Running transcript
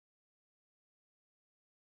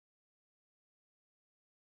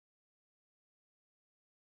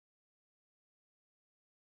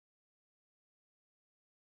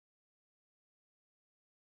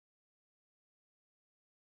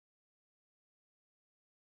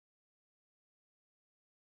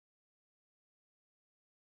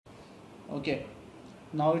Okay,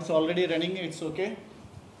 now it's already running, it's okay.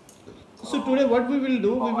 So today what we will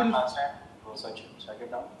do, we will last time, shut it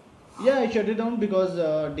down. yeah, I shut it down because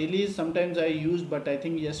daily sometimes I used, but I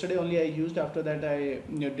think yesterday only I used. After that I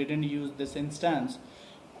didn't use this instance.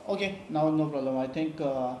 Okay, now no problem. I think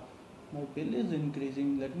my bill is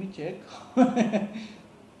increasing. Let me check. Oh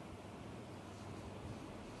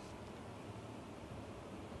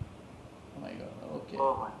my god. Okay.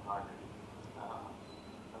 Oh my god.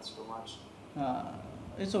 That's too much. Uh,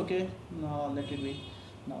 it's okay. No, let it be.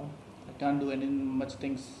 Now I can't do any much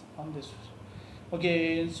things on this.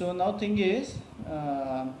 Okay, so now thing is,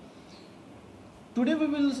 today we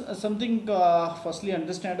will something firstly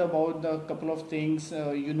understand about the couple of things.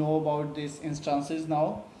 You know about these instances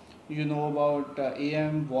now. You know about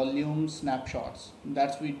AM, volume, snapshots.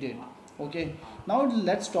 That's we did. Okay. Now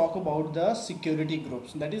let's talk about the security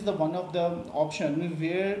groups. That is the one of the option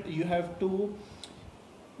where you have to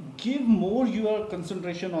give more your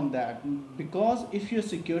concentration on that, because if your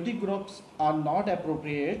security groups are not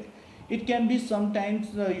appropriate, it can be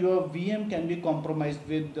sometimes your VM can be compromised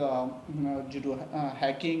with due to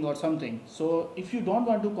hacking or something. So if you don't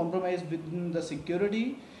want to compromise within the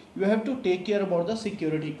security, you have to take care about the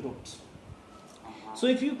security groups. So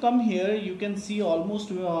if you come here, you can see almost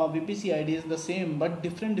VPC ID is the same, but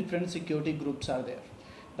different security groups are there,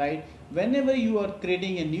 right? Whenever you are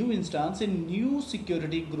creating a new instance, a new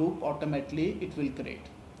security group automatically it will create,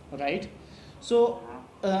 right? So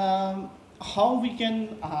how we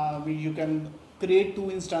can you can create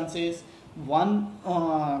two instances, one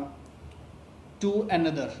to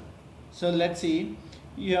another. So let's see.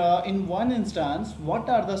 Yeah, in one instance, what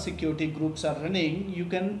are the security groups are running? You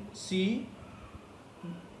can see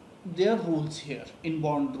their rules here,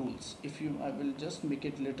 inbound rules. If you, I will just make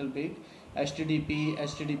it little big. HTTP,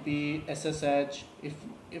 SSH.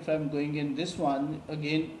 If I'm going in this one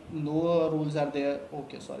again, no rules are there.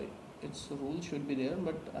 Okay, sorry, its rule should be there,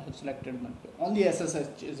 but I have selected none. Only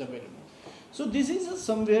SSH is available. So this is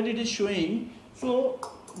somewhere it is showing. So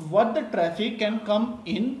what the traffic can come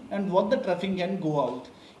in and what the traffic can go out.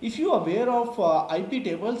 If you are aware of IP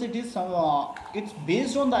tables, it is it's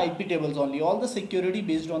based on the IP tables only. All the security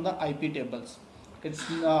based on the IP tables. It's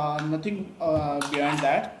nothing beyond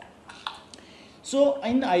that. So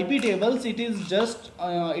in IP tables, it is just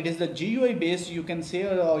it is the GUI based. You can say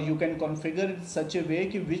you can configure it such a way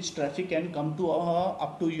that which traffic can come to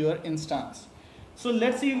up to your instance. So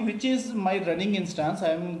let's see which is my running instance. I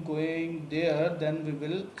am going there, then we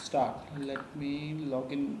will start. Let me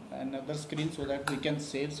log in another screen so that we can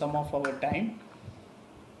save some of our time.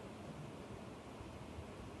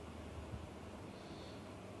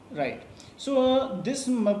 Right. So this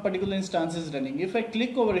particular instance is running. If I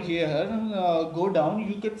click over here, go down,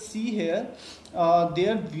 you can see here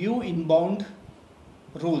their view inbound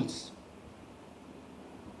rules.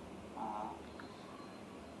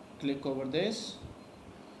 Click over this.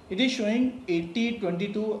 It is showing 80,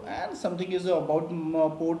 22 and something is about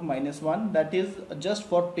port -1. That is just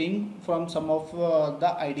for ping from some of the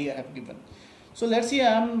ID I have given. So let's see,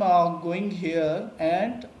 I am going here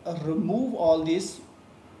and remove all these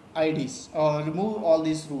IDs or remove all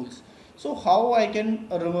these rules. So how I can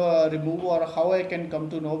remove, or how I can come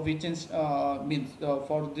to know which means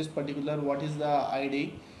for this particular what is the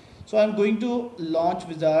ID. So I'm going to launch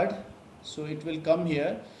wizard. So it will come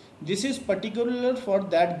here. This is particular for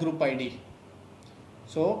that group ID.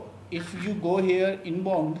 So if you go here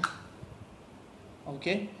inbound,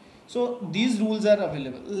 okay, so these rules are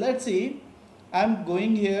available. Let's see, I'm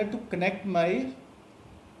going here to connect my,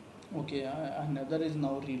 okay, another is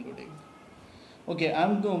now reloading. Okay,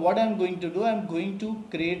 what I'm going to do, I'm going to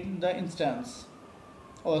create the instance,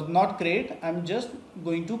 or not create, I'm just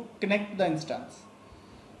going to connect the instance.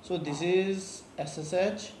 So this is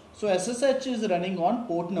SSH. So SSH is running on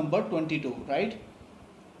port number 22, right?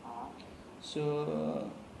 So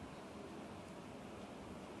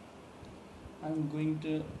I'm going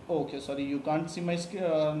to, okay, sorry, you can't see my screen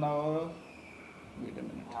now. Wait a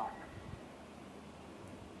minute.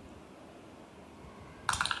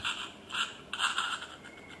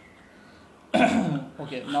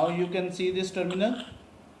 Okay, now you can see this terminal.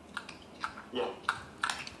 Yeah.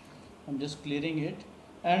 I'm just clearing it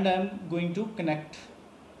and I'm going to connect.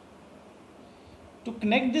 To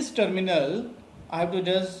connect this terminal, I have to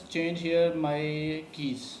just change here my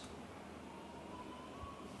keys.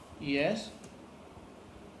 Yes.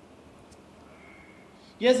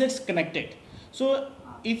 Yes, it's connected. So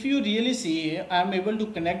if you really see, I am able to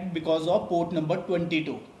connect because of port number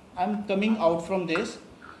 22. I'm coming out from this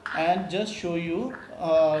and just show you,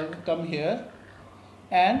 come here,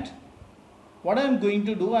 and what I'm going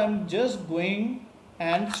to do, I'm just going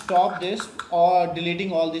and stop this or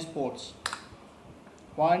deleting all these ports.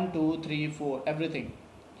 1 2 3 4 everything.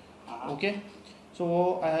 Okay,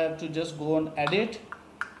 so I have to just go on edit,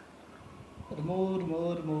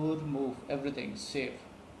 remove everything, save.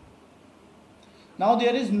 Now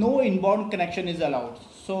there is no inbound connection is allowed.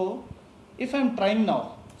 So if I'm trying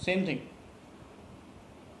now, same thing,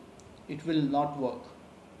 it will not work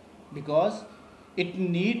because it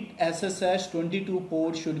need SSH 22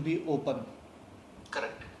 port should be open.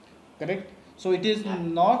 Correct. So it is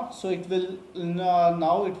not, so it will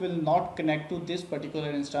now it will not connect to this particular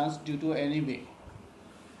instance due to any way.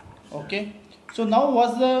 Okay, so now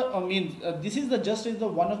was the this is the just is the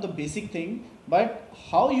one of the basic thing, but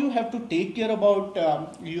how you have to take care about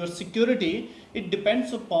your security, it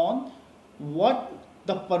depends upon what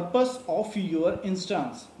the purpose of your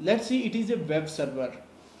instance. Let's see, it is a web server.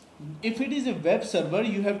 If it is a web server,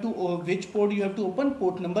 you have to which port you have to open,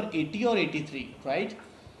 port number 80 or 83, right?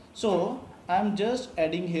 So I'm just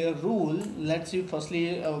adding here rule. Let's see,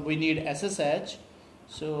 firstly we need SSH.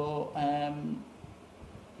 So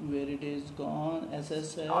where it is gone,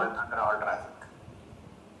 SSH. Under all traffic.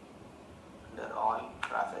 Under all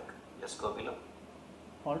traffic. Just go below.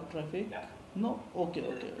 All traffic? Yeah. No, okay.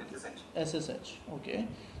 SSH. Okay.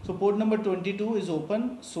 So port number 22 is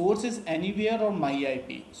open. Source is anywhere or my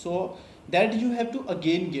IP. So that you have to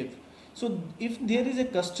again give. So if there is a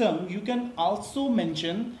custom, you can also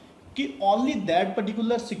mention कि only that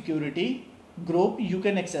particular security group you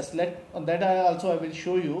can access. That I will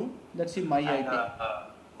show you. Let's see my IP.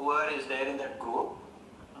 Whoever is there in that group,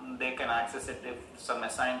 they can access it if some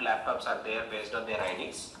assigned laptops are there based on their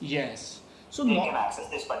IDs. Yes. So they can access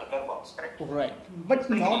this particular box, correct? Right. But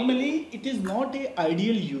normally it is not a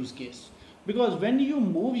ideal use case, because when you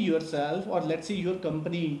move yourself, or let's say your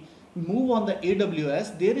company move on the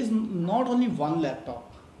AWS, there is not only one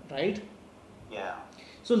laptop, right? Yeah.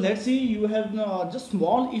 So let's say you have just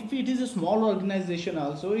small, if it is a small organization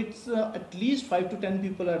also, it's at least 5 to 10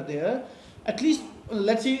 people are there, at least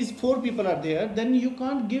let's say 4 people are there, then you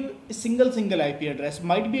can't give a single IP address.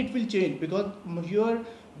 Might be it will change because your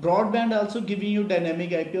broadband also giving you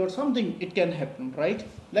dynamic IP or something, it can happen, right?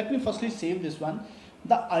 Let me firstly save this one.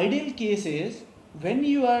 The ideal case is when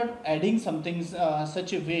you are adding something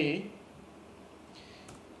such a way,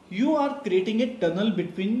 you are creating a tunnel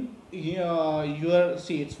between your,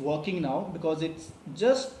 see it's working now because it's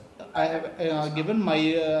just, I have given my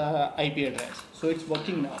IP address, so it's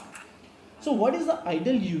working now. So what is the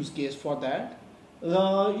ideal use case for that?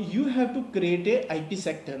 You have to create a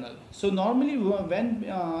IPsec tunnel. So normally when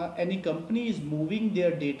any company is moving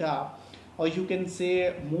their data, or you can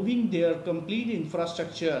say moving their complete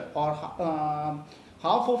infrastructure or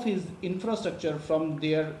half of his infrastructure from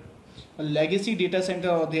their legacy data center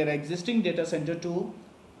or their existing data center to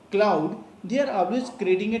cloud, they are always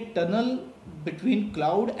creating a tunnel between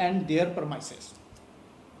cloud and their premises.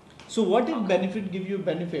 So what it benefit, give you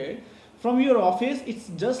benefit from your office, it's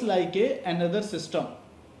just like another system.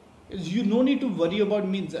 You no need to worry about,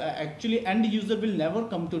 means actually end user will never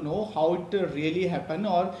come to know how it really happened,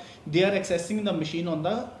 or they are accessing the machine on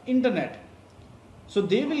the internet. So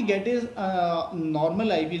they will get a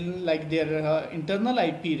normal IP like their internal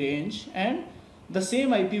IP range, and the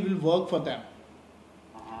same IP will work for them.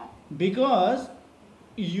 Because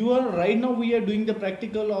you are right now we are doing the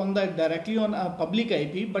practical on the directly on a public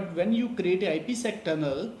IP, but when you create a IPsec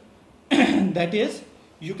tunnel, that is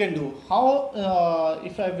you can do how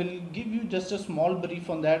if I will give you just a small brief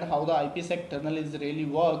on that, how the IPsec tunnel is really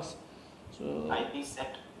works. So IPsec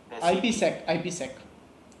SEC,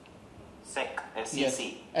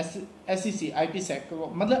 SEC, IPsec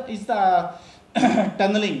matlab is the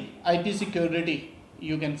tunneling IP security,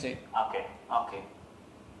 you can say. Okay.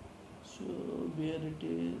 So where it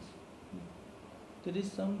is, there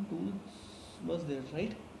is some tools was there,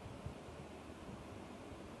 right?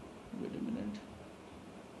 Wait a minute.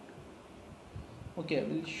 Okay, I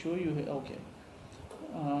will show you here. Okay.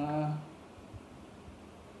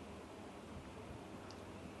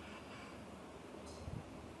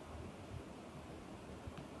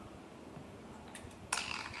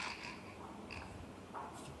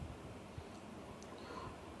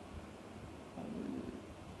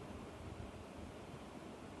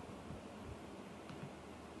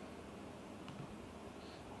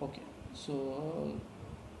 Okay, so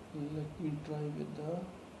let me try with the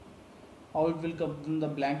how it will come from the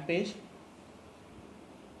blank page.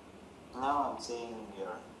 Now I'm seeing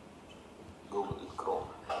your Google Chrome.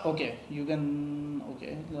 Okay, you can,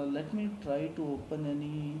 okay, now let me try to open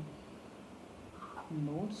any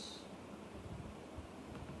notes.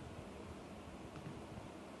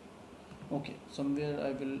 Okay, somewhere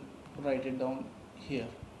I will write it down here.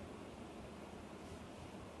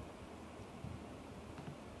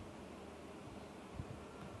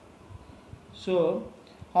 So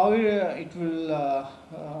how it will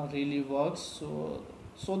really works,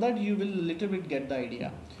 so that you will little bit get the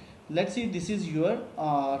idea. Let's see, this is your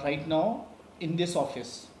right now in this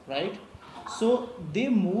office, right? So they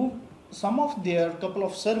move some of their couple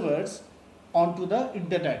of servers onto the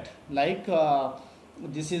internet, like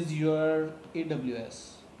this is your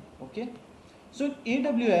AWS. Okay, so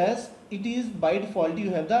AWS, it is by default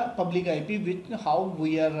you have the public IP, which how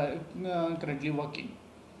we are currently working.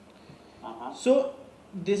 So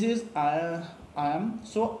this is I am,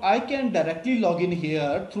 so I can directly log in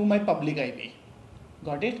here through my public IP.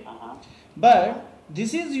 Got it? But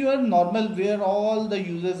this is your normal where all the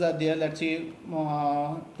users are there. Let's say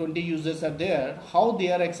 20 users are there. How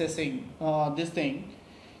they are accessing this thing?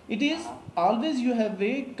 It is always you have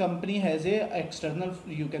a company has a external,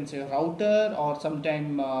 you can say router, or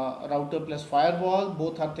sometime router plus firewall.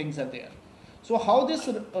 Both are things are there. So how this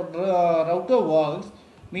router works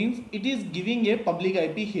means it is giving a public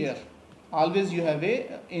IP here. Always you have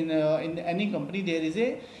a in any company there is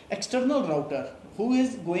a external router who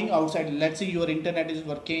is going outside. Let's say your internet is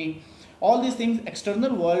working, all these things,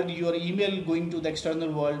 external world, your email going to the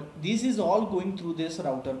external world, this is all going through this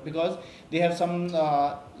router, because they have some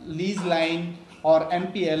lease line or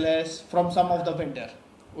MPLS from some of the vendor.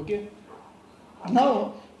 Okay,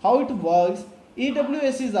 now how it works,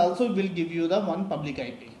 AWS is also will give you the one public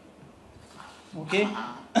IP. Okay,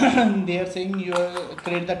 they are saying you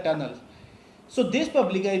create the tunnel. So this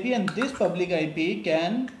public IP and this public IP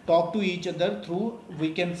can talk to each other through,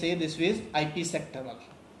 we can say this is IPsec tunnel.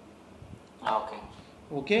 Okay.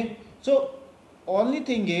 Okay, so only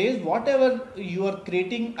thing is whatever you are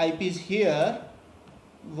creating IPs here,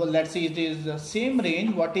 well, let's say it is the same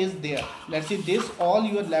range what is there. Let's say this all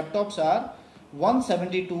your laptops are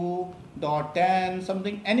 172.10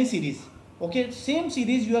 something, any series. Okay, same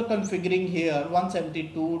series you are configuring here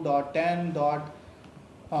 172.10.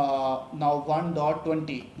 Now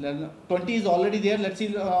 1.20, 20 is already there. Let's see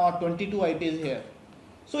 22 IP is here.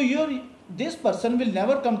 So this person will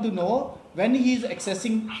never come to know when he is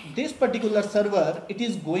accessing this particular server, it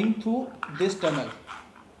is going through this tunnel.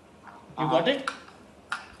 You got it?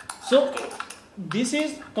 So this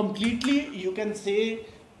is completely, you can say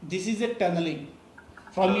this is a tunneling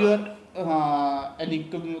from your any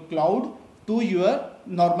cloud to your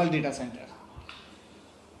normal data center.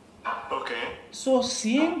 Okay. So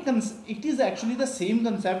it is actually the same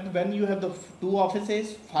concept when you have the 2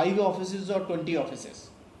 offices, 5 offices or 20 offices.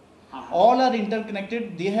 All are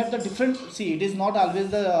interconnected. They have the different, see, it is not always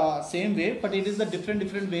the same way, but it is the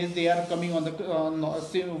different ways they are coming on the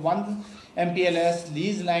one MPLS,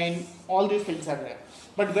 lease line, all these things are there.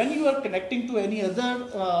 But when you are connecting to any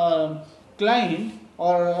other client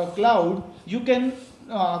or cloud, you can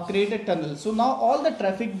create a tunnel. So now all the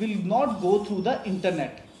traffic will not go through the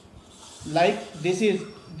internet. Like this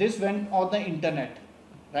went on the internet,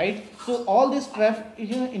 right? So all this traffic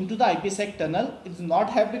into the IPsec tunnel is not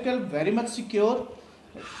haptical, very much secure.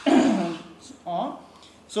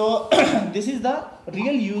 So this is the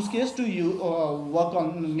real use case to you work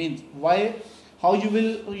on, means how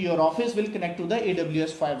your office will connect to the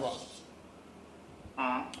AWS firewall.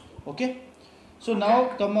 Okay, so now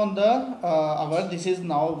come on the this is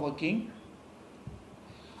now working.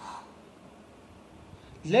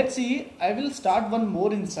 Let's see, I will start one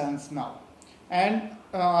more instance now, and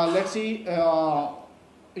let's see,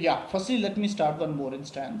 firstly let me start one more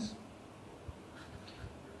instance.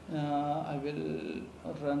 I will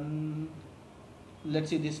run,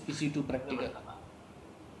 let's see, this EC2 practical.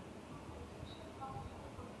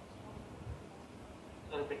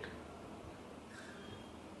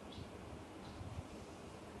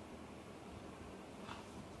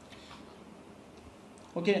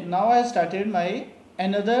 Okay, now I started my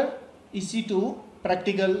another EC2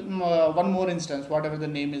 practical, one more instance, whatever the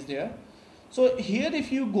name is there. So here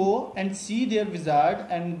if you go and see their wizard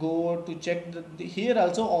and go to check here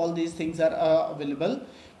also all these things are available,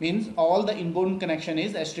 means all the inbound connection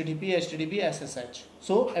is HTTP, SSH.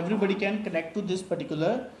 So everybody can connect to this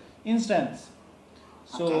particular instance.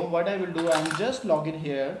 So okay, what I will do, I am just log in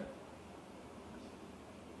here,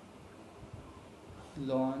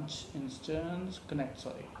 launch instance, connect,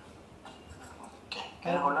 sorry.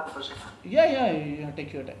 Can I hold on for a second? Yeah,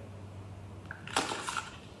 take your time.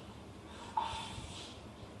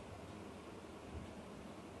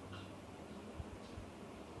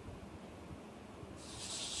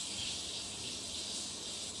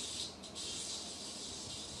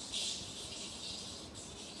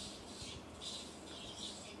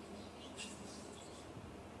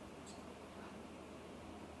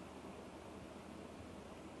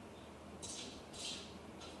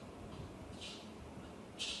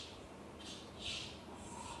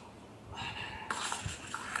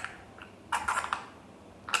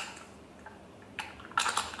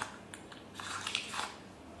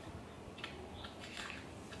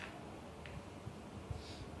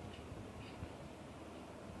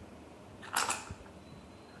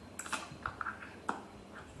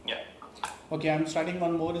 Okay, I'm starting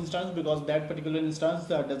one more instance because that particular instance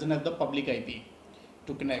doesn't have the public IP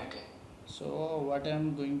to connect. Okay. So what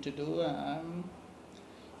I'm going to do, I'm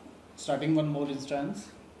starting one more instance.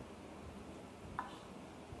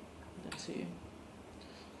 Let's see.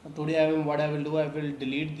 Today what I will do, I will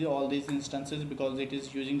delete all these instances because it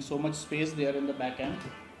is using so much space there in the backend.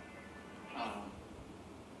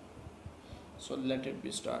 So let it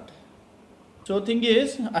be start. So thing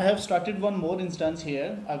is, I have started one more instance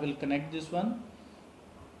here. I will connect this one.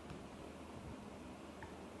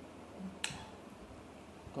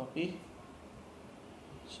 Copy.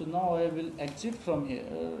 So now I will exit from here.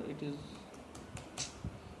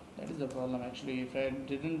 That is the problem actually. If I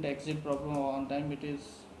didn't exit problem on time, it is.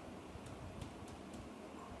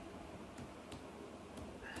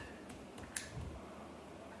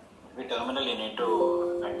 With terminal, you need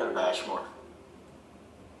to enter bash mode.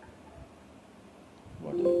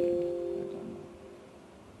 What I did, I don't know.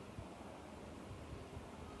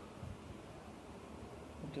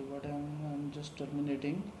 Okay, what I'm just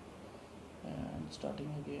terminating and starting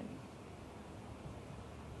again.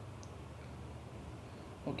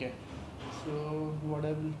 Okay, so what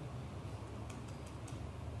I will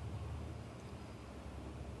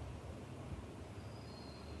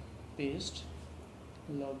paste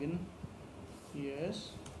login, yes,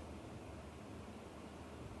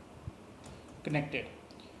 connected.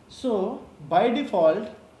 So by default,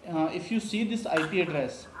 if you see this IP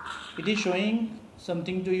address, it is showing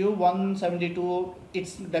something to you 172.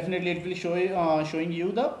 It's definitely it will show showing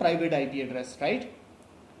you the private IP address, right?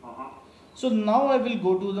 So now I will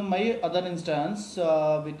go to my other instance,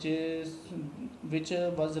 which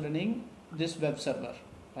was running this web server,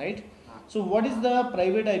 right? So what is the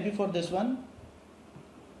private IP for this one?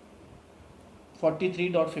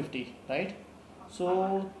 43.50, right?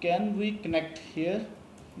 So can we connect here?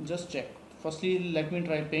 Just check. Firstly, let me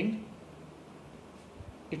try ping.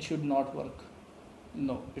 It should not work.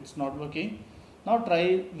 No, it's not working. Now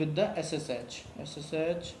try with the SSH.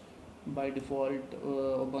 SSH by default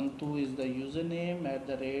Ubuntu is the username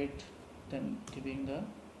 @ then giving the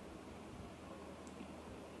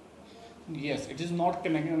yes, it is not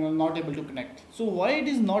connecting, not able to connect. So why it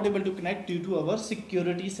is not able to connect? Due to our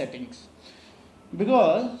security settings.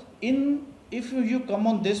 Because if you come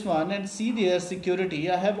on this one and see their security,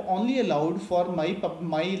 I have only allowed for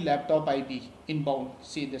my laptop IP inbound.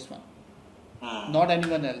 See this one, not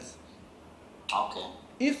anyone else. Okay.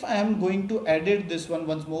 If I am going to edit this one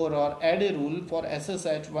once more or add a rule for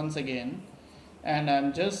SSH once again, and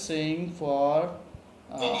I'm just saying for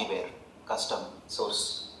anywhere custom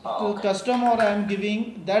source. Okay. Custom, or I'm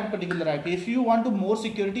giving that particular IP. If you want to more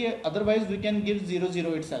security, otherwise we can give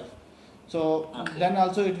 00 itself. So okay. Then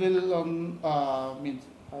also it will means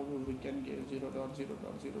how we can give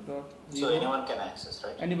 0.0.0.0. So anyone can access,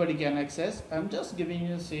 right? Anybody can access. I'm just giving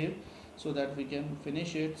you a save so that we can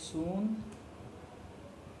finish it soon.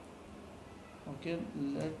 Okay,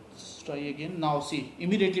 let's try again. Now see,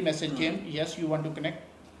 immediately message came. Yes, you want to connect,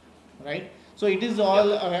 right? So it is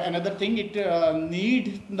all another thing. It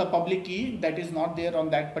need the public key that is not there on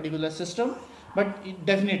that particular system, but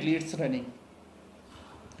definitely it's running,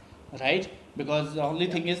 right? Because the only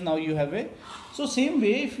thing is now you have a. So same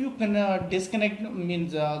way, if you can disconnect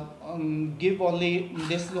means give only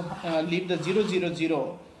this leave the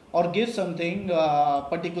 000 or give something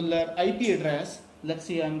particular IP address. Let's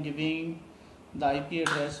say I'm giving the IP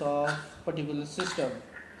address of particular system.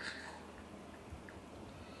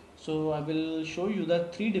 So I will show you the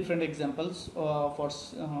 3 different examples for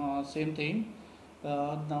same thing.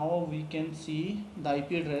 Now we can see the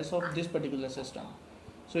IP address of this particular system.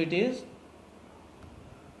 So it is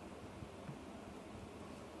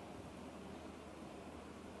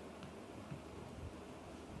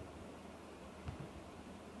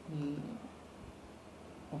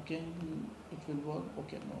okay, it will work.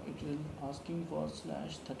 Okay, no, it will asking for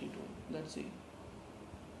 /32. Let's see.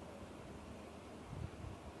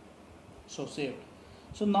 So saved.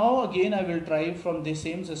 So now again I will try from the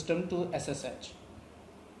same system to SSH.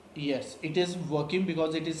 Yes, it is working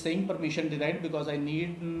because it is saying permission denied because I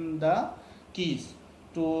need the keys.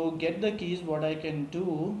 To get the keys, what I can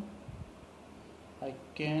do, I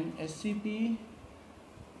can SCP.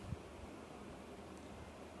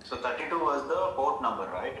 So 32 was the port number,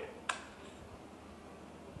 right?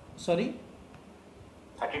 Sorry?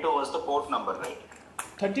 32 was the port number, right?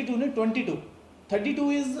 32 no 22. 32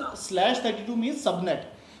 is /32 means subnet.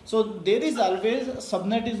 So there is always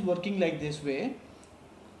subnet is working like this way.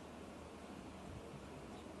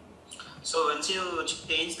 So once you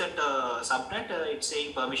change that subnet, it's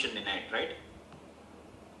saying permission denied, right?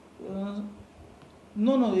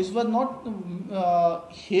 No, this was not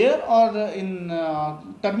here or in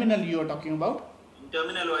terminal you are talking about. In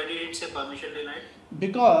terminal, why did it say permission denied?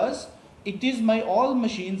 Because it is my all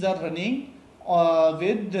machines are running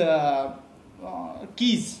with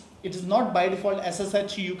keys. It is not by default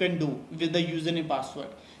SSH you can do with the username password.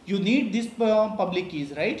 You need this public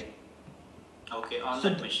keys, right? Okay, on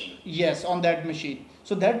that machine. Yes, on that machine.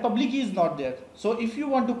 So that public key is not there. So if you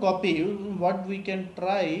want to copy, what we can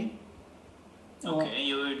try. Okay,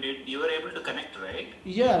 you were able to connect, right?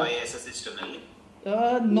 Yeah. By SSH externally.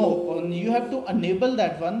 No, you have to enable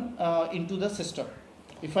that one into the system.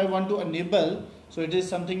 If I want to enable, so it is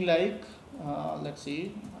something like, let's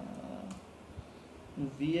see,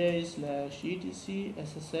 vi/etc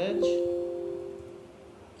ssh.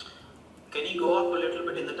 Can you go up a little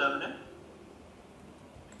bit in the terminal?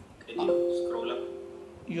 Can you scroll up?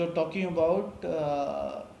 You're talking about,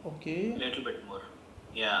 okay. A little bit more.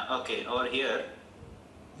 Yeah, okay, over here.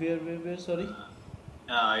 Where, sorry?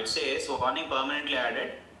 It says warning permanently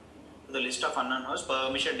added to the list of unknown hosts,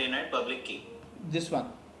 permission denied, public key. This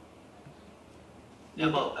one.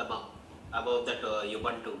 Above that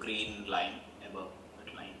Ubuntu green line, above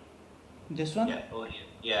that line. This one? Yeah, over here.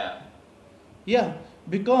 Yeah. Yeah,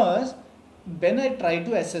 because when I try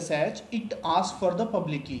to SSH, it asks for the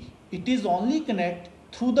public key. It is only connect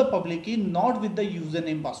through the public key, not with the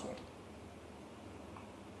username password.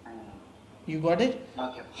 You got it?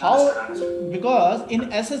 Okay. How? Understood. Because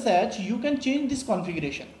in SSH you can change this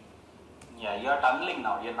configuration. Yeah, you are tunneling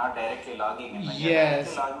now. You're not directly logging in. When Yes. you're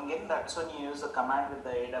directly logging in, that's when you use the command with the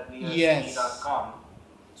AWS Yes. key.com.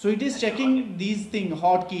 So it is checking these things,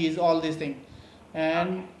 hotkeys, all these things.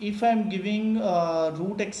 And if I'm giving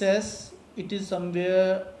root access, it is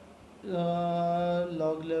somewhere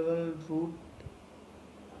log level root.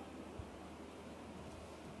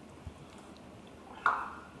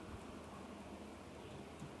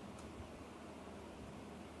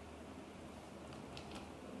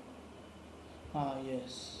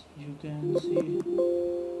 Yes, you can see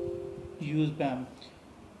use PAM.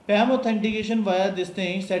 PAM authentication via this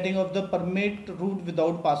thing, setting of the permit root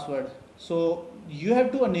without password. So you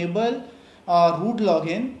have to enable root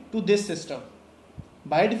login to this system.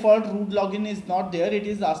 By default, root login is not there. It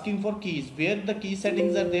is asking for keys. Where the key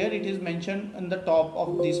settings are there, it is mentioned in the top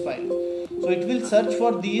of this file. So it will search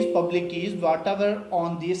for these public keys, whatever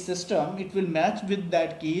on this system, it will match with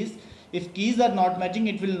that keys. If keys are not matching,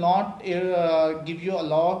 it will not give you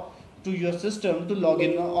allow to your system to log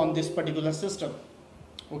in on this particular system.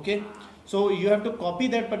 Okay, so you have to copy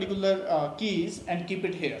that particular keys and keep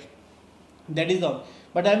it here. That is all.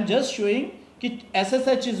 But I am just showing that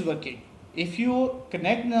SSH is working. If you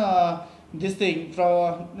connect this thing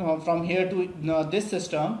from here to this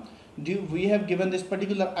system, we have given this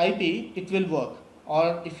particular IP, it will work.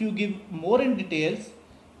 Or if you give more in details,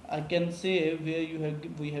 I can say where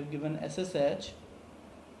we have given SSH.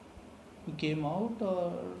 We came out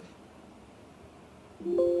or.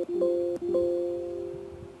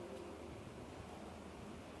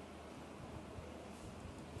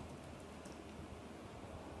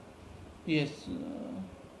 Yes.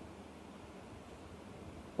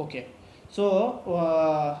 Okay. So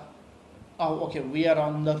okay, we are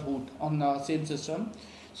on the root on the same system.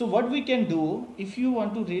 So what we can do, if you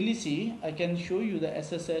want to really see, I can show you the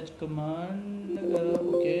SSH command.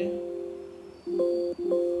 Okay.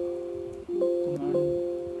 Command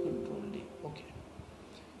control D. Okay.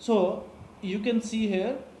 So you can see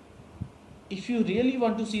here. If you really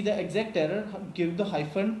want to see the exact error, give the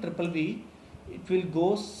 -v. It will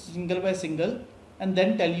go single by single and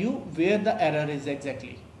then tell you where the error is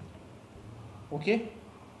exactly. Okay.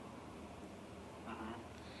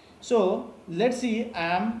 So let's see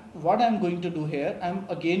what I'm going to do here. I'm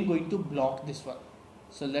again going to block this one.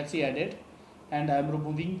 So let's see edit, and I'm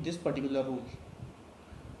removing this particular rule.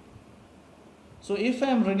 So if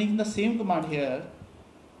I'm running the same command here,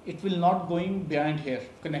 it will not going behind here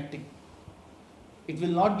connecting. It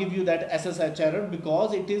will not give you that SSH error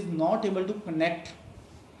because it is not able to connect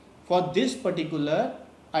for this particular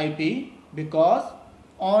IP, because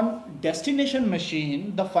on destination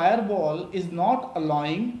machine the firewall is not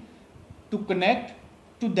allowing to connect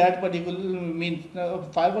to that particular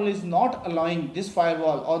firewall is not allowing this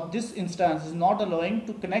firewall or this instance is not allowing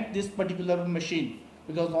to connect this particular machine,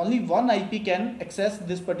 because only one IP can access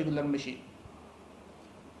this particular machine.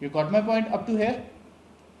 You got my point up to here?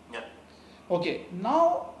 Yeah. Okay,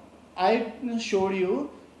 now I showed you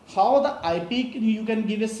how the IP, you can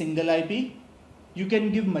give a single IP, you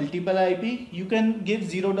can give multiple IP, you can give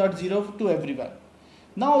 0.0 to everyone.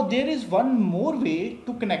 Now there is one more way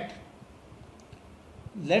to connect.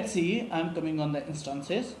 Let's see, I'm coming on the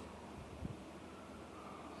instances.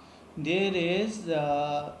 there is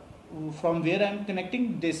from where I am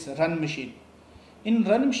connecting this run machine. In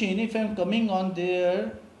run machine, if I am coming on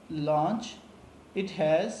their launch, it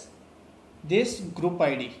has this group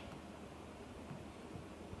ID,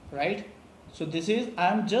 right? So this is, I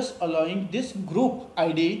am just allowing this group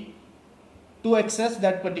ID to access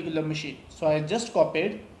that particular machine. So I just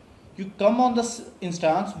copied. You come on the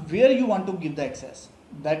instance where you want to give the access,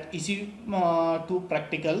 that EC2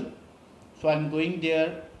 practical. So I'm going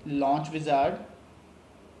there, launch wizard,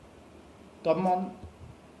 come on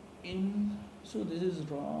in. So this is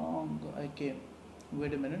wrong, I came,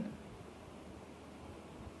 wait a minute.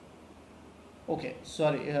 Okay,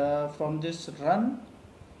 sorry, from this run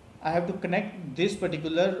I have to connect this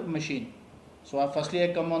particular machine. So firstly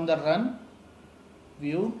I come on the run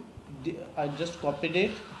view, I just copied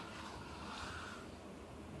it.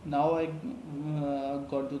 Now I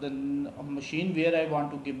go to the machine where I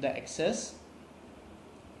want to give the access.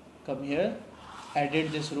 Come here,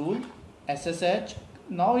 added this rule SSH.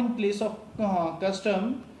 Now in place of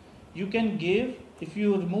custom, you can give, if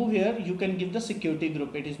you remove here, you can give the security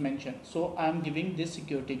group, it is mentioned. So I am giving this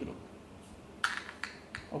security group.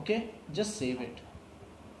 Okay, just save it.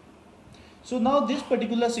 So now this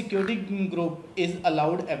particular security group is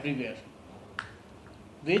allowed everywhere.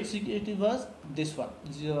 Which security was this one,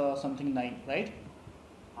 0.9, right?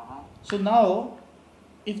 So now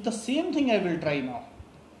if the same thing I will try now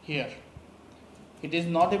here, it is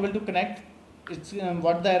not able to connect. It's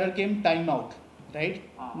what the error came, timeout, right?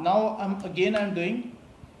 Now I'm doing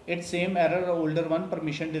it, same error, older one,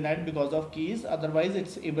 permission denied because of keys, otherwise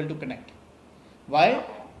it's able to connect. Why?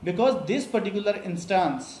 Because this particular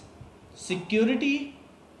instance security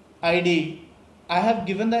ID, I have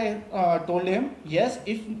given the told him, yes,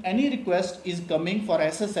 if any request is coming for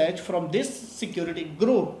SSH from this security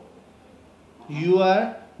group, you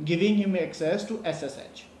are giving him access to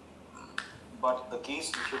SSH. But the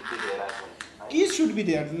keys should be there as well, right? Keys should be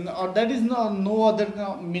there, or that is no other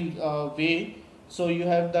way. So you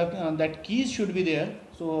have that keys should be there.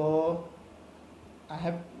 So I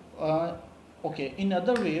have okay. In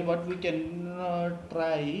other way, what we can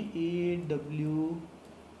try,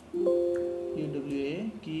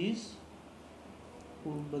 AWA keys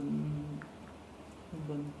Ubuntu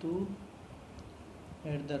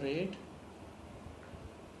 @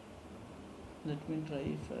 let me try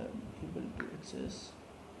if I am able to access.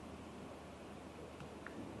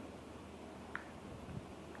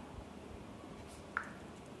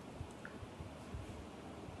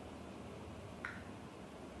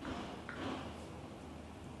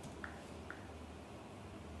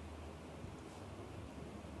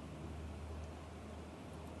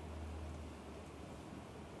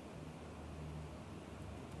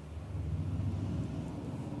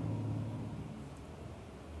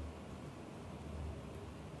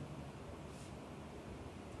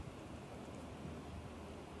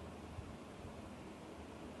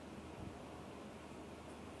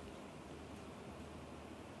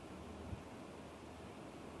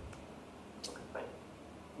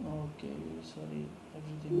 Okay, sorry,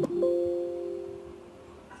 everything.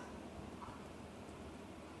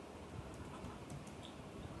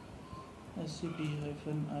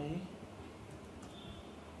 SCP-I.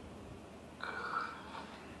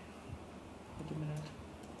 Wait a minute.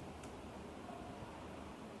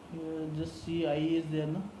 Here, just see I is there,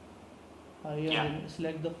 no? I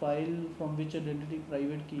select the file from which identity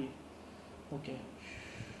private key. Okay,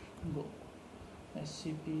 go.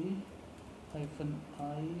 SCP-I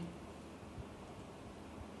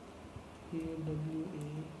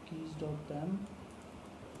AWA keys.pam,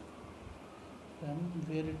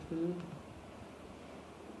 where it will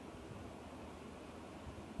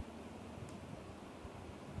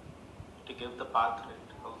to give the path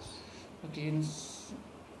rate also. Okay,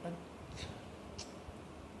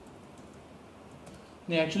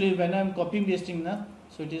 actually when I'm copy pasting na,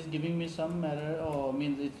 so it is giving me some error, or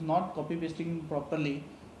means it's not copy pasting properly.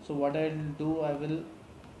 So what I'll do, I will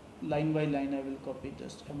line by line I will copy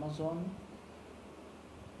just Amazon.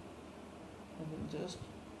 I will just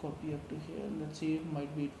copy up to here. Let's see, it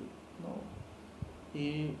might be no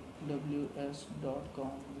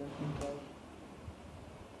aws.com. Let me try.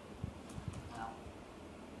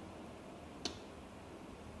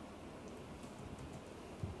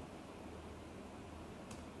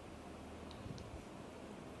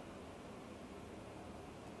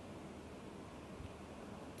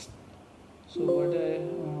 So what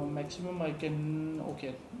maximum I can,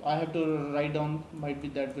 okay, I have to write down, might be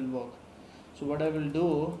that will work. So what I will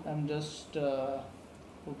do, I'm just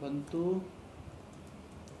Ubuntu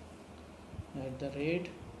 @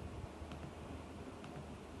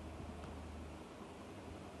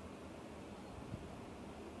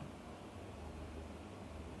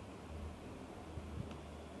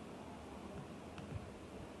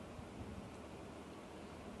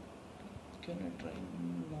 Can I try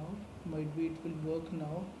now? Might be it will work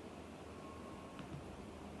now.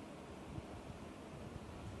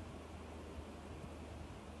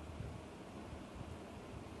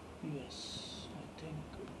 Yes, I think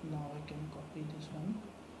now I can copy this one.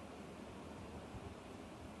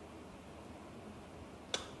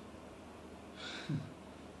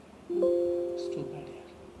 It's too bad here.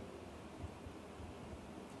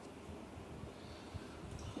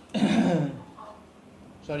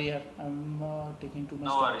 Sorry, yaar, I'm taking too much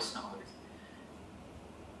No time. worries, no worries.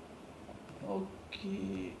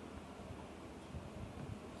 Okay.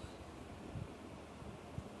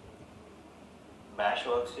 Bash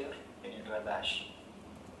works here. Can you try bash?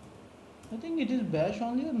 I think it is bash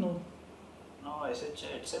only or no? No, it's in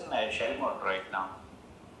shell mode right now.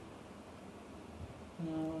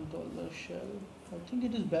 Dollar shell. I think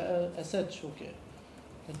it is sh. Okay.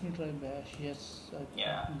 Let me try bash. Yes.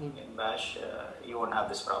 Yeah, Good. in bash you won't have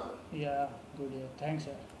this problem. Yeah. Good. Yeah. Thanks,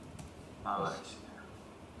 sir. No Yes. worries.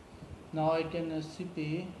 Now I can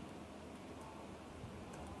SCP.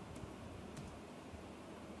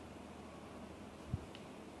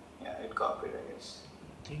 Yeah, it copied, I guess.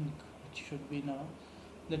 I think it should be now.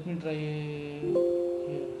 Let me try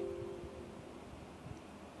here.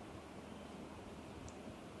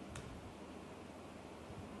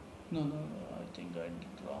 No, I think I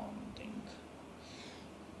did wrong thing.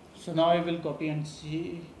 So now I will copy and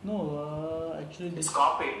see. No, actually It's this.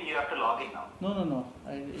 copied. You have to log in now. No.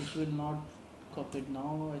 It will not copy it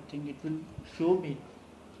now. I think it will show me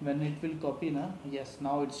when it will copy. Na? Yes,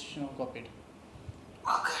 now it's copied.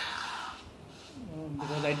 Okay.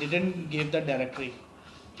 Because I didn't give the directory.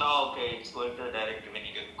 Oh, okay. It's going to the directory when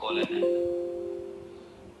you get colon and.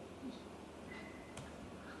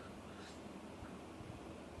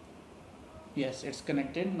 Yes, it's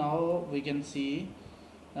connected. Now we can see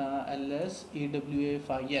ls ewa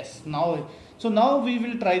file. Yes, now so now we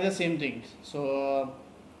will try the same thing. So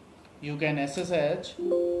you can ssh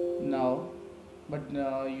now, but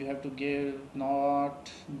you have to give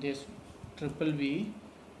not this triple v.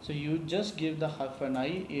 So you just give the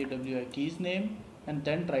 -i awi keys name and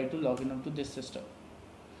then try to log in onto this system.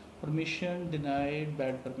 Permission denied,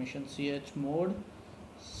 bad permission, ch mode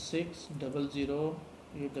 600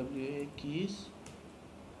 AWA keys.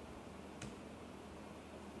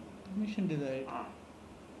 Permission denied.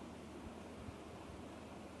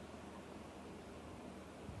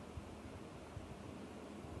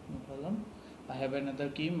 No problem. I have another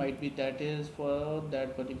key, might be that is for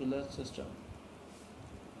that particular system.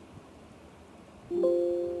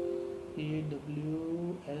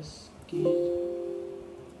 AWS keys.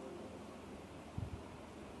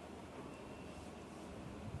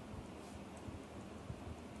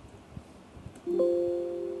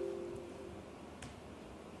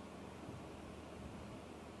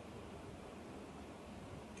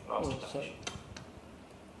 Oh, sorry.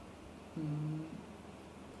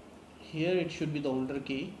 Here it should be the older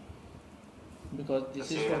key because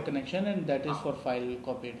this is for connection and that is for file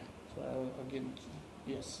copied. So again,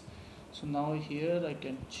 yes. So now here I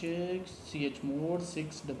can check chmod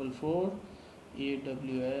 644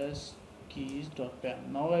 AWS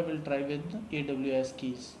keys.pam. Now I will try with AWS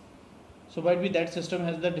keys. So might be that system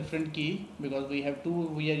has the different key because we have two.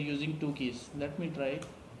 We are using two keys. Let me try.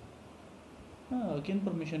 Again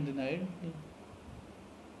permission denied.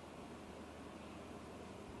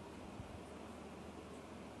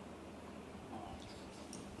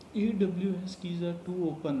 AWS keys are two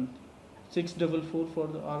open. 644 for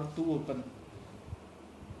the are two open.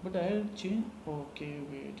 But I'll change. Okay,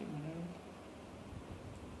 wait a minute.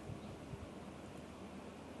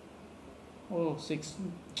 Oh, 6.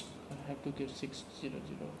 I have to give 600.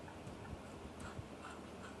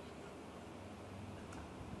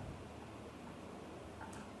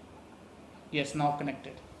 Yes, now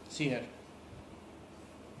connected. See here.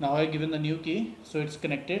 Now I have given the new key, so it's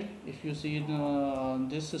connected. If you see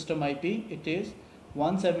this system IP, it is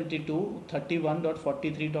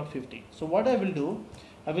 172.31.43.50. So what I will do,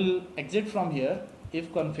 I will exit from here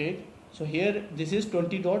if config. So here this is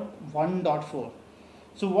 20.1.4.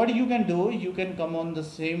 So what you can do, you can come on the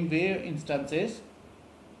same way instances,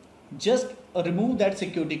 just remove that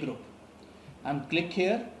security group and click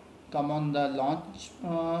here, come on the launch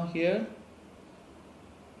here.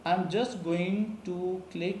 I'm just going to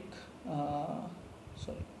click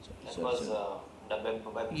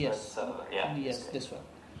yes, yes, this one.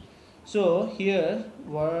 So here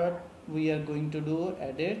what we are going to do,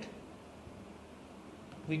 edit,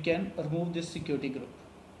 we can remove this security group.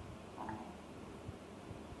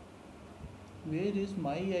 Where is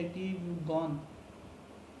my IP gone?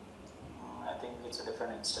 I think it's a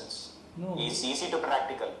different instance. No. It's EC2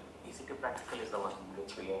 practical. EC2 practical is the one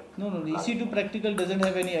which we are. No, EC2 practical doesn't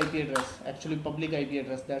have any IP address, actually public IP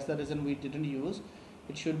address. That's the reason we didn't use.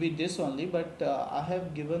 It should be this only, but I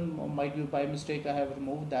have given, might be by mistake I have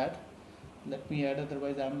removed that. Let me add,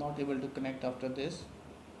 otherwise I am not able to connect after this.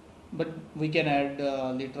 But we can add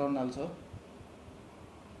later on also.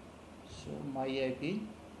 So my IP,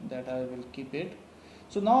 that I will keep it.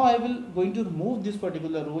 So now I will going to remove this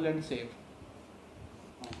particular rule and save.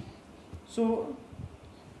 So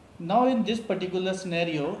now in this particular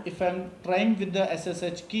scenario, if I am trying with the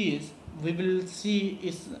SSH keys, we will see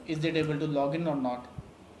is it able to log in or not.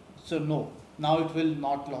 So no, now it will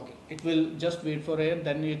not log in. It will just wait for it,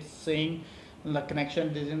 then it's saying the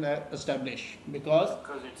connection isn't established because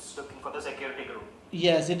it's looking for the security group.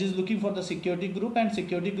 Yes, it is looking for the security group, and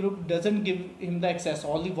security group doesn't give him the access.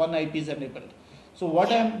 Only one IP is enabled. So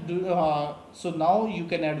what I'm doing, so now you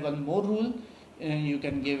can add one more rule, and you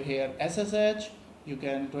can give here SSH, you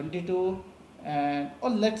can 22, and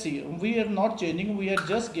let's see, we are not changing, we are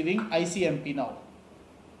just giving ICMP now.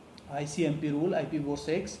 ICMP rule,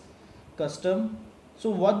 IPv6, custom. So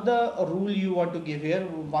what the rule you want to give here?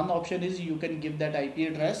 One option is you can give that IP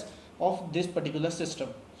address of this particular system.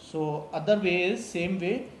 So other way is same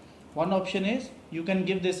way. One option is you can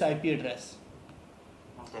give this IP address.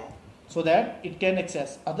 Okay. So that it can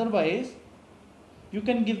access. Otherwise, you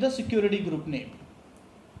can give the security group name.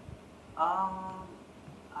 I'm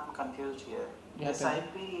confused here. Yeah, this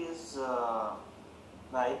IP is the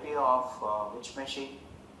IP of which machine?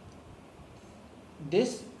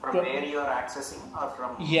 This from where you are accessing, or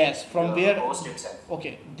from yes, from the where host itself?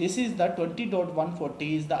 Okay, this is the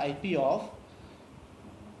 20.140 is the IP of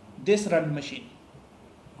this run machine.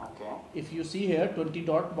 Okay. If you see here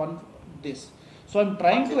 20.1 this. So I'm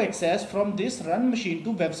trying to access from this run machine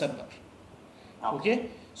to web server.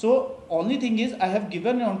 Okay. So only thing is I have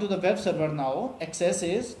given onto the web server now access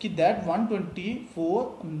is ki that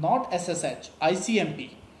 124 not SSH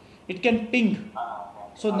ICMP. It can ping.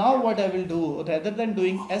 So now what I will do, rather than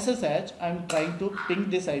doing SSH, I am trying to ping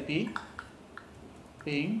this IP,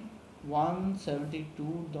 ping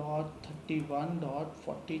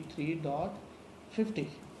 172.31.43.50.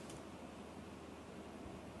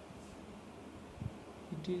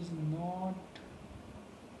 It is not.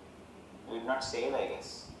 You will not save, I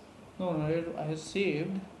guess. No, I have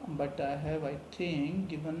saved, but I have, I think,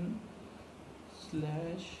 given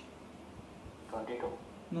 /22.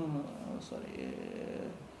 No, sorry.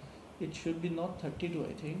 It should be not 32,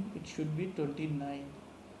 I think. It should be 29.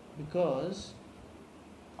 Because...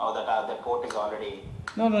 Oh, the port is already...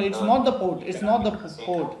 No, it's not the port. It's not the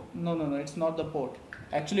port. No, it's not the port.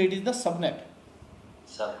 Actually, it is the subnet.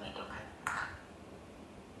 Subnet, okay.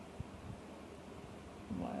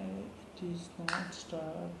 Why it is not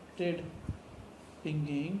started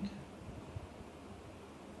pinging?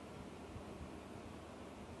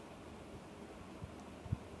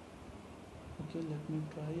 Okay, let me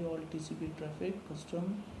try all TCP traffic custom.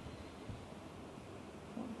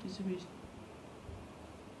 All TCP.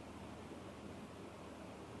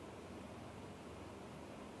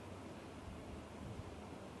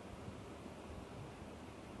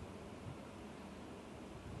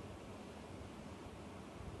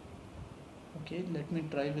 Okay, let me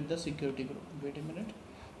try with the security group. Wait a minute.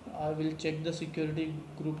 I will check the security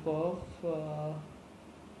group of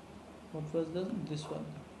what was this one.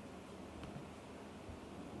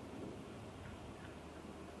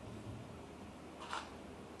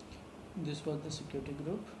 This was the security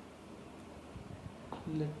group.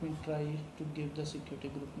 Let me try to give the security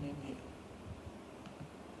group name here.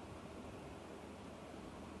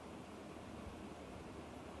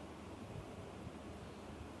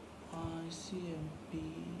 ICMP.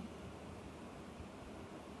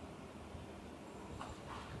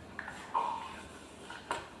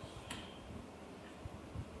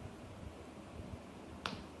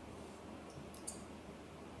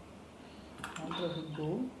 How does it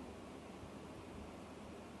go?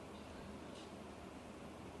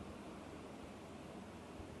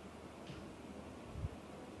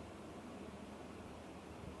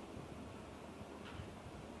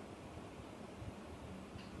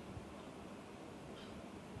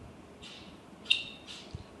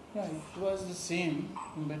 Yeah, it was the same,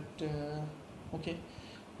 but okay.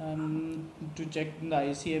 To check the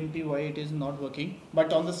ICMP why it is not working,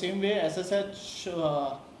 but on the same way SSH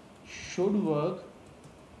should work.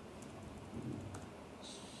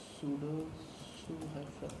 Sudo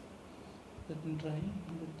 -. Let me try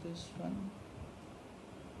with this one.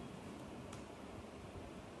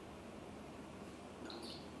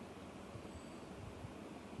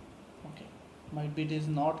 Okay, might be it is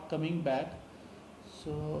not coming back.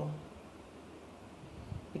 So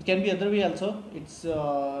It can be other way also. Its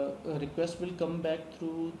a request will come back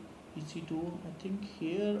through EC2. I think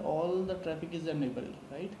here all the traffic is enabled,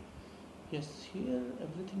 right? Yes, here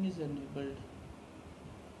everything is enabled.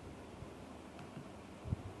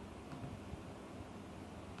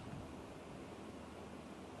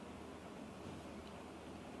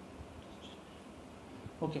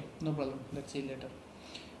 Okay, no problem. Let's see later.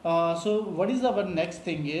 So what is our next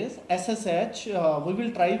thing is SSH. We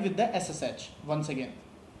will try with the SSH once again.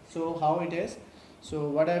 So how it is? So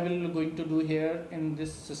what I will going to do here in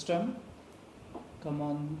this system, come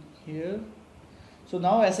on here. So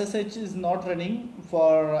now SSH is not running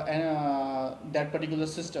for that particular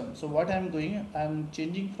system. So what I am doing, I am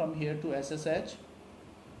changing from here to SSH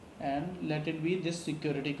and let it be this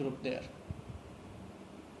security group there.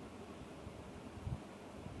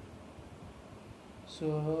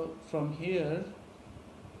 So from here,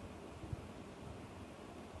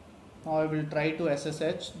 now I will try to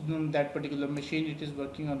SSH that particular machine. It is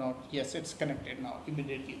working or not. Yes, it's connected now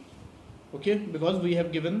immediately. Okay, because we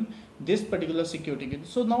have given this particular security group.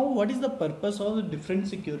 So now what is the purpose of the different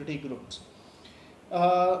security groups?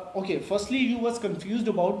 Okay, firstly you was confused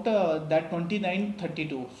about that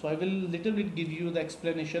 2932. So I will little bit give you the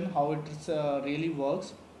explanation how it really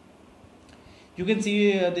works. You can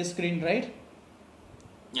see this screen, right?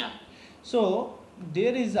 Yeah. So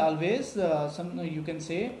there is always some, you can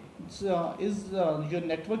say your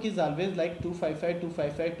network is always like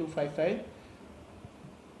 255.255.255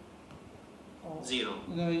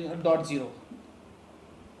 .0.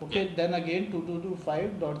 Okay, yeah. Then again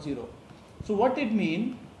 2225.0. So what it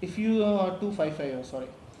mean if you 255 sorry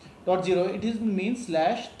 .0, it is means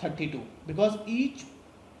 /32 because each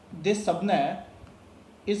this subnet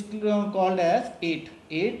is called as 8.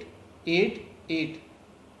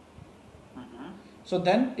 So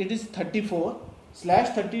then it is 34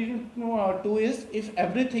 /32 is if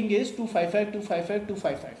everything is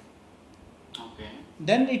 255.255.255. Okay.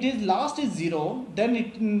 Then it is last is 0, then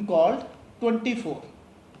it is called 24.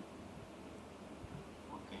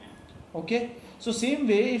 Okay. So same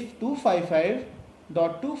way if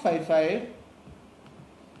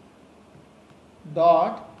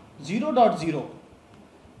 255.255.0.0,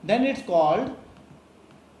 then it's called,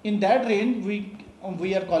 in that range we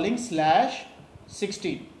are calling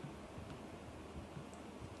 /16.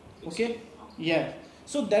 Okay. Yeah.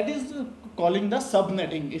 So that is calling the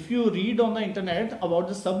subnetting. If you read on the internet about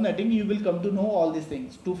the subnetting, you will come to know all these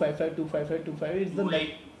things. 255.255.255 is the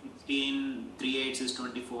 16, 3/8 is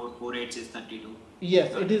 24, 4/8 is 32.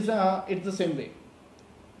 Yes, it is. It's the same way.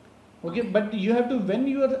 Okay, but you have to, when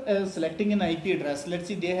you are selecting an IP address. Let's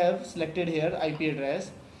see, they have selected here IP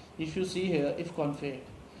address. If you see here, if config,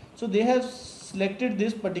 so they have selected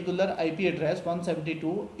this particular IP address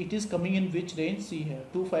 172. It is coming in which range? See here,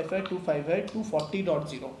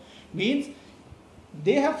 255.255.240.0. Means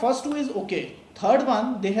they have first two is okay. Third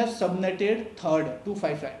one they have subnetted third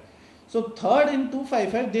 255. So third in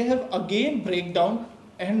 255 they have again breakdown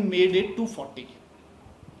and made it 240.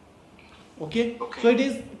 Okay. So it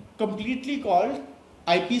is completely called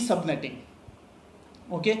IP subnetting.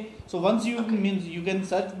 Okay. So once you means you can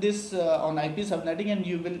search this on IP subnetting and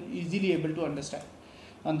you will easily able to understand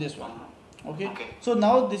on this one. Okay. So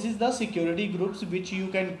now this is the security groups which you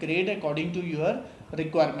can create according to your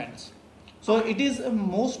requirements. So it is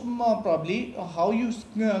most probably how you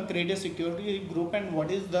create a security group and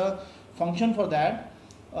what is the function for that.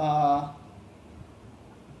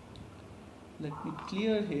 Let me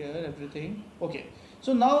clear here everything. Okay.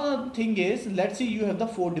 So now the thing is, let's see, you have the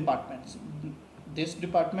 4 departments. This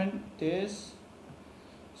department, this.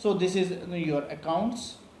 So this is your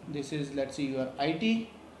accounts. This is, let's see, your IT.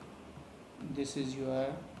 This is your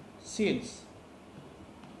sales.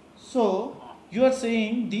 So you are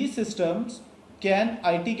saying these systems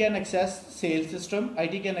IT can access sales system,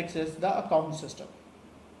 IT can access the account system.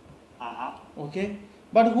 Okay.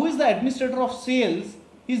 But who is the administrator of sales?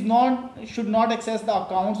 Should not access the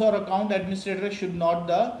accounts, or account administrator should not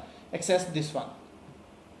access this one.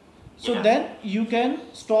 So then you can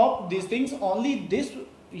stop these things. Only this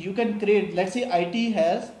you can create. Let's say IT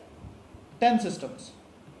has 10 systems.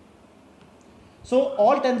 So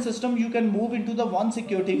all 10 systems you can move into the one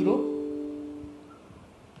security group.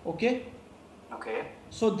 Okay.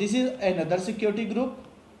 So this is another security group.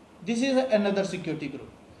 This is another security group.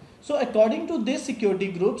 So according to these security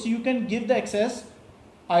groups, you can give the access.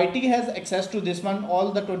 IT has access to this one,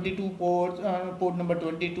 all the 22 ports, port number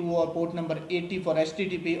 22 or port number 80 for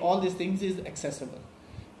HTTP, all these things is accessible.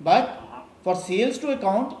 But for sales to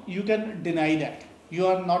account, you can deny that. You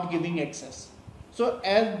are not giving access. So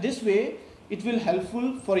as this way, it will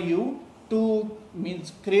helpful for you to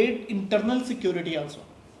create internal security also.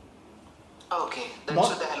 Okay, that's Not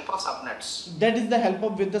with the help of subnets. that is the help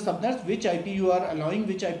of with the subnets, which IP you are allowing,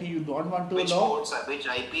 which IP you don't want to Which allow. ports, which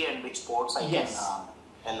IP and which ports I Yes.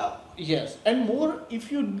 can allow. Yes, and more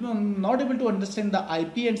if you not able to understand the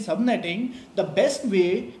IP and subnetting, the best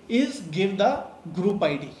way is give the group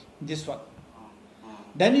ID. This one.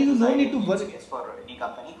 Then This you is no need ideal to use worry. case for any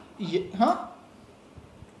company. Huh?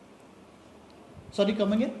 Sorry,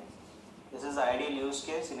 come again. This is the ideal use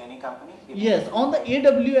case in any company. Yes, on the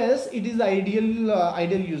AWS it is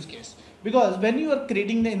ideal use case, because when you are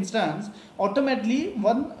creating the instance, automatically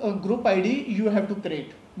one group ID you have to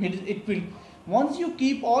create. Means it will, once you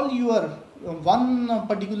keep all your one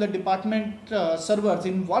particular department servers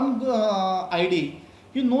in one ID,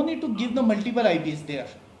 you no need to give the multiple IPs there.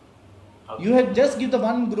 Okay. You have just give the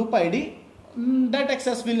one group ID, that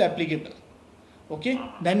access will applicable. Okay,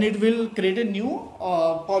 then it will create a new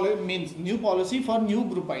new policy for new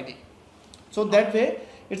group ID. So that way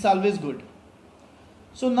it's always good.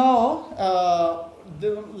 So now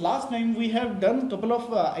the last time we have done couple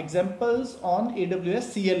of examples on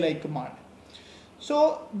AWS CLI command.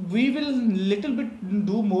 So we will little bit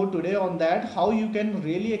do more today on that, how you can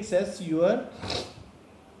really access your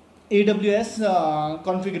AWS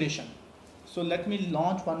configuration. So let me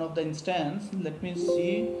launch one of the instance. Let me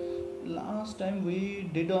see, last time we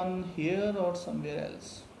did on here or somewhere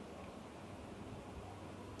else.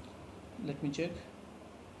 Let me check.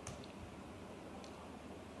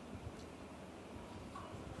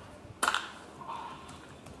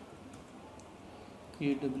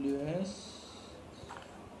 AWS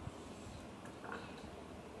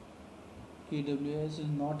is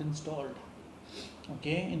not installed.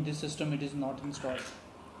 Okay, in this system it is not installed.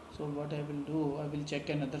 So what I will do, I will check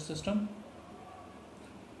another system.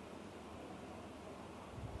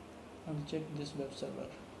 I will check this web server.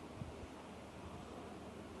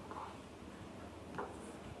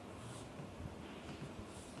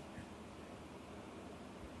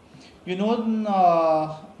 You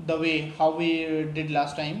know the way how we did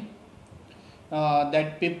last time,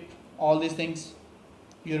 that pip, all these things,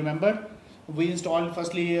 you remember? We installed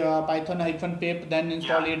firstly Python-pip, then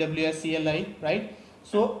install AWS CLI, right?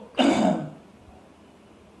 So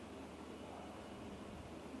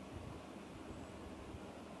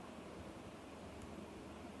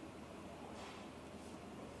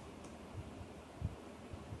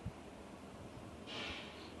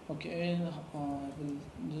okay, I will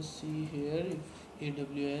just see here if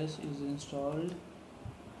AWS is installed.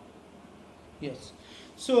 Yes.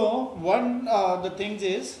 So one the things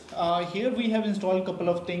is here we have installed couple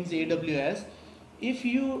of things AWS. If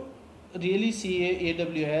you really see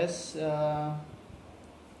AWS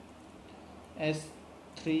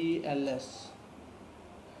S3LS,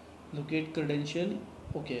 locate credential.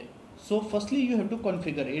 Okay. So firstly you have to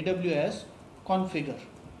configure AWS configure.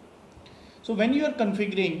 So when you are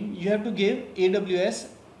configuring, you have to give AWS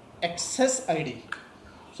access ID.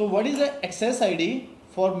 So what is the access ID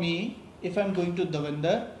for me? If I am going to the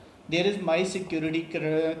vendor, there is my security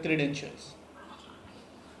credentials.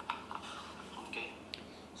 Okay.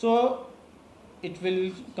 So it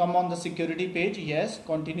will come on the security page. Yes,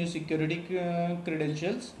 continue security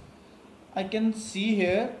credentials. I can see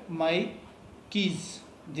here my keys.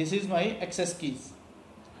 This is my access keys.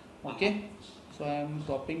 Okay. So I am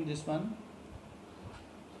copying this one.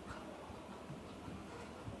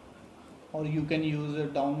 Or you can use a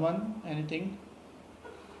down one, anything.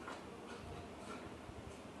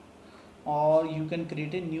 Or you can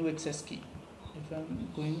create a new access key. If I'm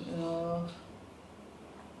going,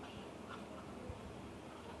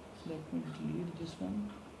 let me delete this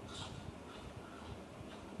one.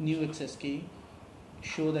 New access key,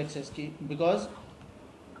 show the access key, because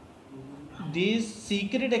this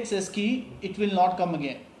secret access key, it will not come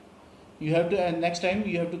again. You have to, next time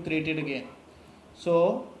you have to create it again.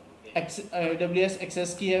 So AWS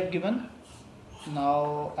access key I have given.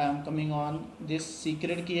 Now I am coming on this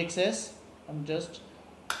secret key access. I'm just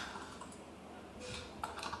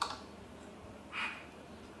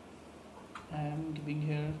giving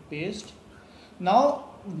here paste. Now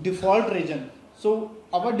default region. So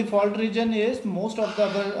our default region is most of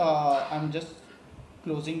the our I'm just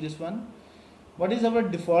closing this one. What is our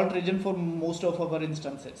default region for most of our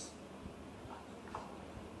instances?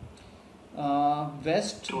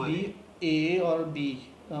 West, B, A or B.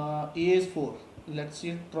 A is 4. Let's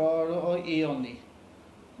see, or A only.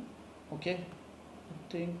 Okay,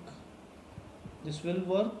 I think this will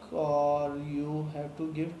work, or you have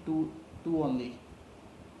to give two only.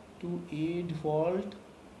 To A default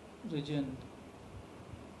region.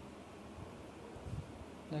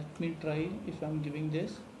 Let me try if I'm giving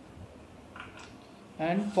this.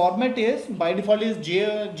 And format is by default is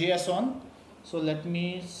JSON. So let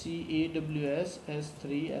me see AWS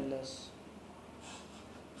S3 LS.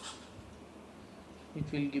 It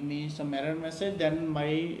will give me some error message, then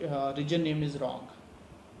my region name is wrong.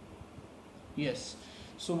 Yes.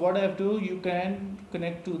 So what I have to, you can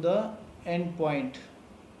connect to the endpoint.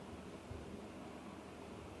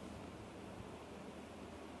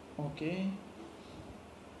 Okay.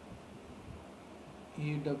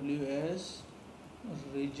 AWS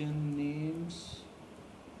region names.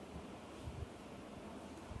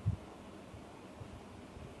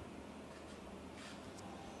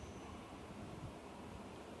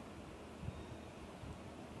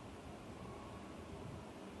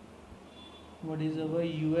 What is our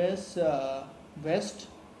US West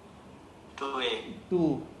 2A.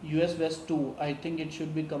 2, US West 2. I think it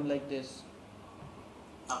should become like this,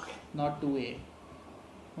 Okay. not 2A.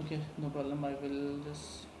 Okay, no problem. I will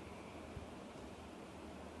just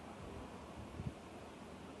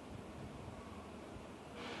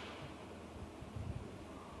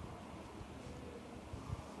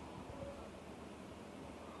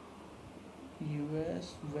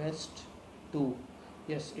US West 2.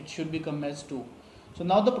 Yes, it should become as 2. So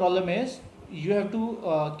now the problem is you have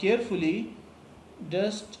to carefully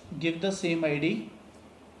just give the same ID.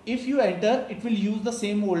 If you enter, it will use the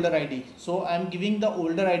same older ID. So I am giving the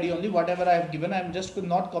older ID only. Whatever I have given, I am just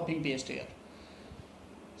not copying paste here.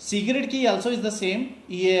 Secret key also is the same.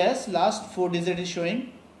 EAS last 4 digit is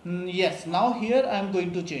showing. Yes, now here I am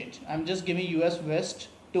going to change. I am just giving US West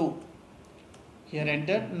 2. Here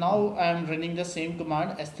entered. Now I am running the same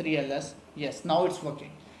command S3LS. Yes, now it's working.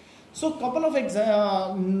 So couple of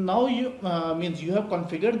now you means you have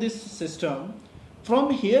configured this system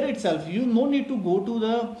from here itself. You no need to go to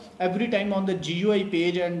the every time on the GUI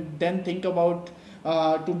page and then think about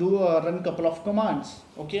to do run couple of commands.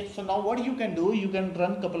 Okay, so now what you can do, you can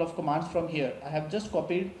run couple of commands from here. I have just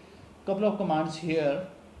copied couple of commands here.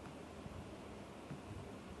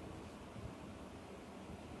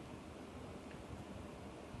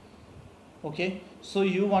 Okay, so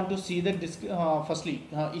you want to see the firstly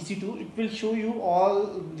EC2, it will show you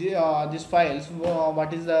all the these files,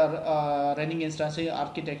 what is the running instance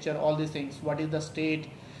architecture, all these things, what is the state.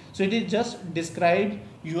 So it is just describe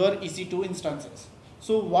your EC2 instances.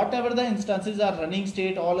 So whatever the instances are running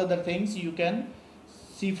state, all other things you can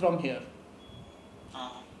see from here.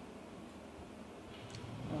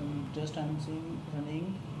 Just I'm seeing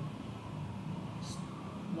running,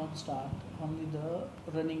 not start, only the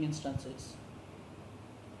running instances.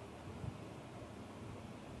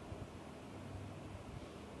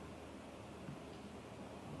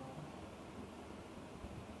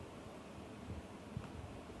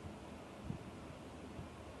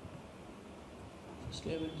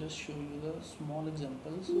 Firstly, I will just show you the small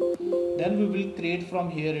examples. Then we will create from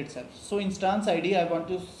here itself. So instance ID, I want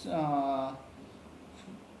to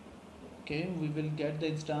okay, we will get the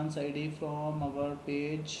instance ID from our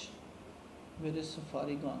page. Where is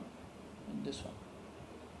Safari gone? In this one.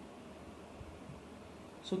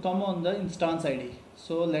 So come on the instance ID.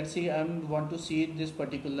 So let's see, I want to see this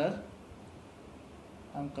particular.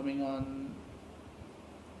 I'm coming on.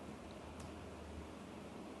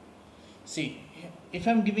 See, if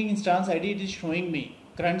I'm giving instance ID, it is showing me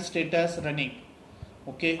current status running.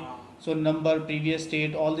 Okay, so number, previous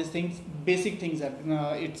state, all these things, basic things are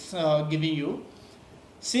it's giving you.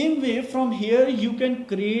 Same way from here you can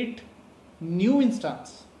create new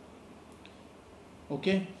instance.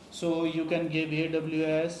 Okay, so you can give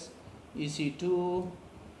AWS EC2,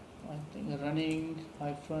 I think running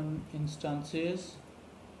hyphen instances.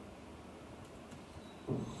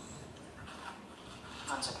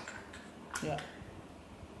 1 second. Yeah.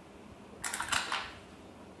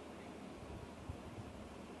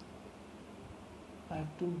 I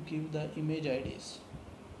have to give the image IDs.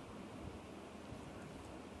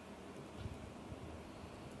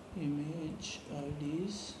 Image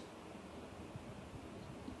IDs.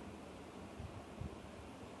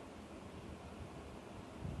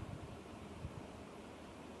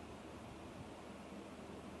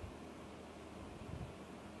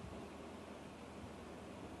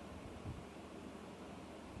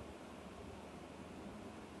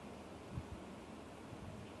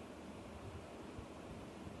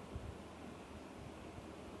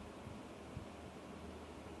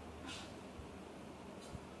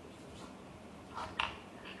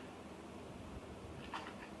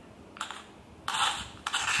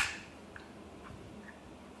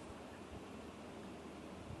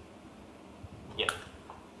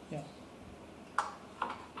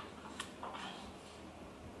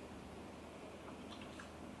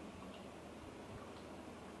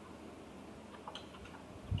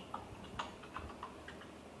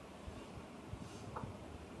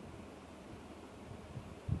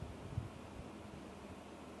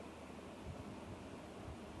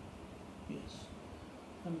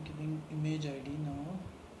 I'm giving image ID now.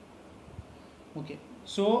 Okay,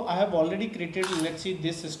 so I have already created, let's see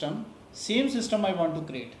this system, same system I want to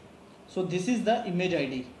create. So this is the image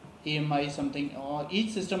ID, AMI something, or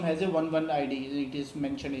each system has a one ID, it is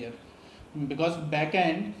mentioned here. Because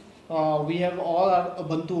backend, we have all our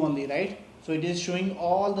Ubuntu only, right? So it is showing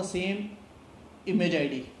all the same image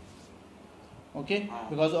ID. Okay,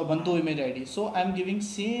 because Ubuntu image ID. So I'm giving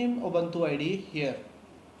same Ubuntu ID here,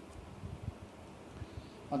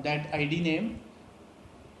 that ID name.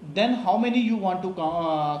 Then how many you want to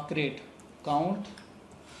create? Count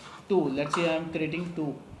 2. Let's say I am creating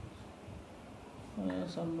 2.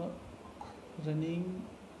 Some running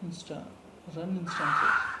run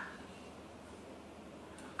instances.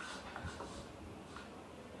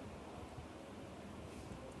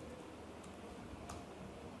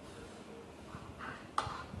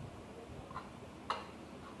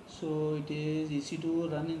 So it is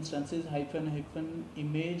EC2 run instances hyphen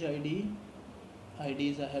image ID.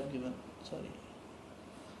 IDs I have given. Sorry.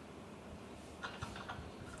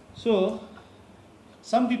 So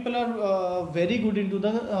some people are very good into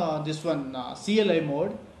the this one CLI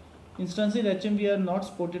mode. Instances HMV are not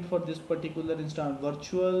supported for this particular instance.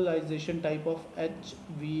 Virtualization type of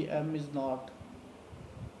HVM is not.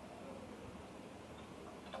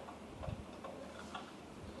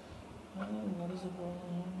 What is the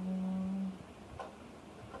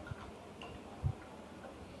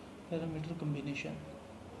parameter combination?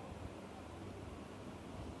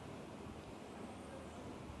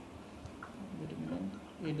 Wait a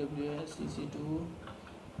minute. AWS EC2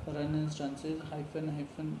 run instances hyphen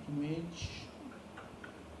image.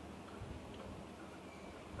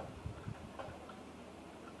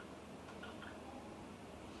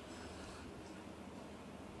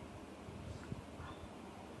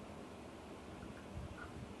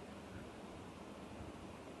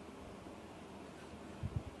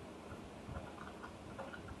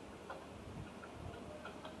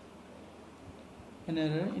 An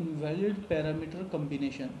error, invalid parameter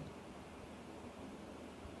combination.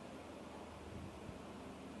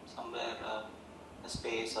 Somewhere a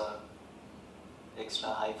space or extra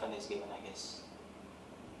hyphen is given, I guess.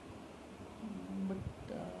 But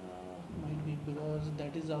might be because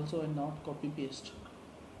that is also a not copy paste.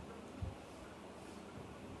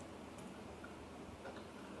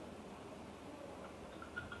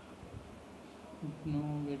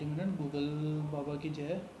 No, wait a minute. Google Baba ki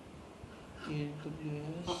jai.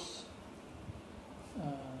 AWS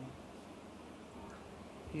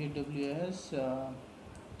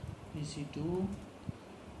EC2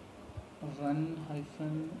 run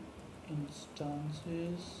hyphen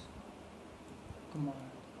instances command.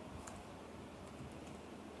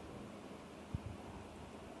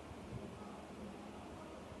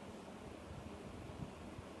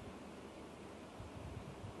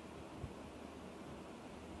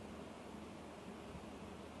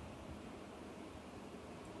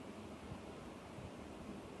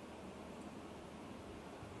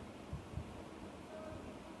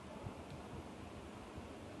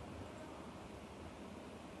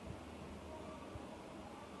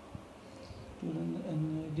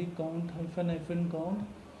 And the count hyphen count.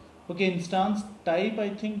 Okay, instance type I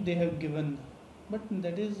think they have given, but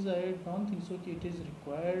that is I don't think so. It is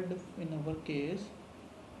required in our case.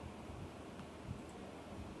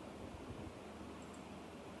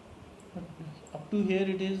 But up to here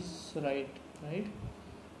it is right?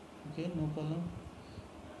 Okay, no problem.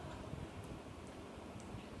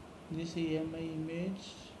 This AMI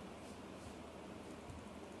image.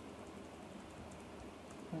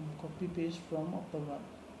 And copy paste from upper one.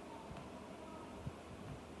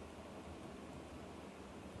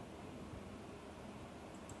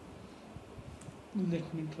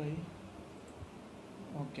 Let me try.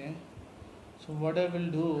 Okay, so what I will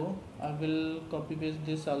do, I will copy paste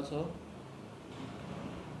this also,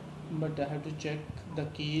 but I have to check the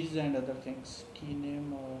keys and other things, key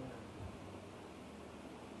name or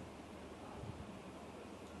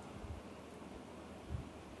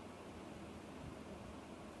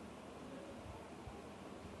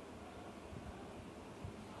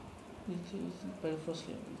which is, but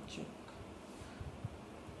firstly I will check.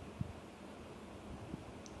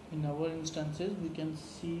 In our instances we can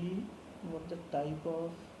see what the type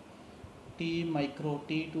of T2 micro.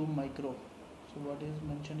 So what is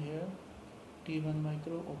mentioned here? T1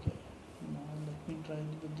 micro. Okay, now let me try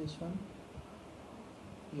with this one.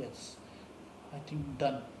 Yes, I think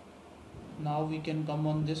done. Now we can come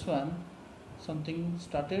on this one. Something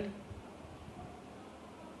started.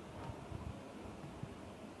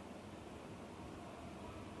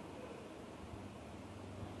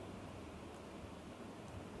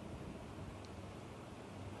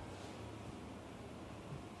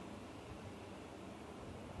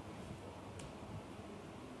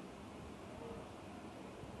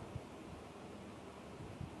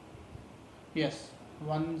 Yes,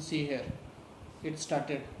 one C here. It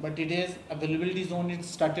started, but it is availability zone. It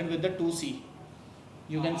started with the 2C.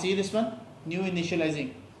 You can see this one, new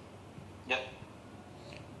initializing. Yeah.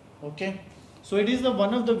 Okay, so it is the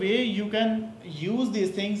one of the way you can use these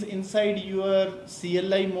things inside your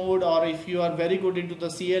CLI mode, or if you are very good into the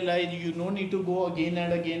CLI, you no need to go again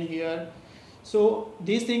and again here. So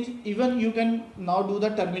these things, even you can now do the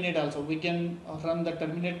terminate also. We can run the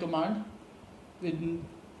terminate command with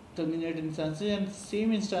terminate instances, and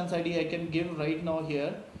same instance ID I can give right now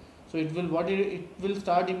here. So it will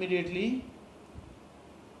start immediately.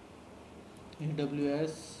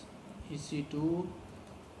 AWS EC2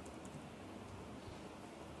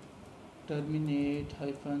 terminate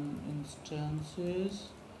hyphen instances,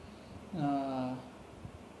 then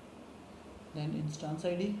instance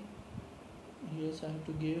ID. Yes, I have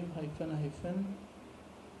to give hyphen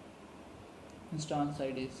instance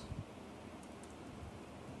IDs.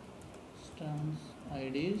 Instance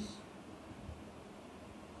IDs.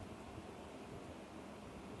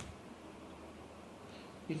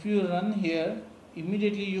 If you run here,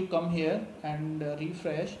 immediately you come here and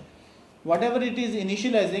refresh. Whatever it is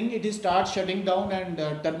initializing, it is starts shutting down and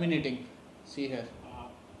terminating. See here.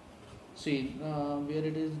 See where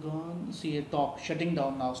it is gone. See at top, shutting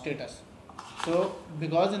down now status. So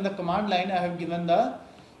because in the command line I have given the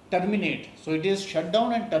terminate, so it is shut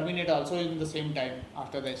down and terminate also in the same time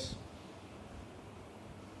after this.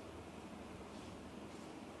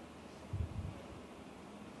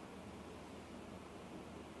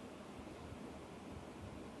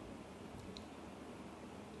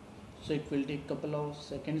 So it will take couple of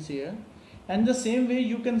seconds here, and the same way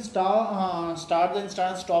you can start the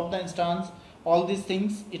instance, stop the instance, all these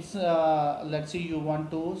things. It's let's say you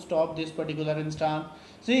want to stop this particular instance.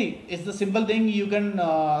 See, it's the simple thing. You can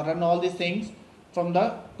run all these things from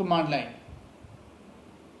the command line.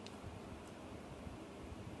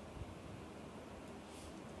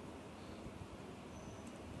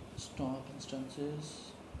 Stop instances.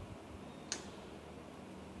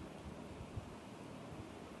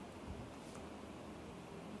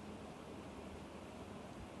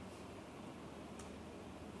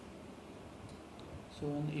 So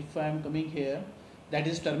if I am coming here, that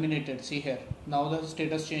is terminated. See here, now the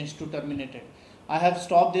status changed to terminated. I have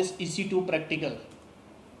stopped this EC2 practical.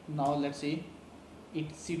 Now let's see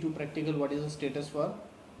EC2 practical, what is the status for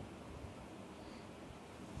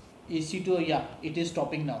EC2? Yeah, it is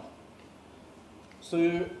stopping now.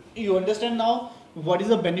 So you understand now what is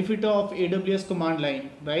the benefit of AWS command line,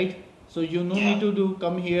 right? So you no need to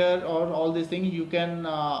come here or all these things. You can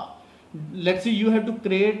let's say you have to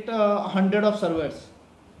create 100 of servers.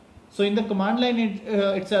 So in the command line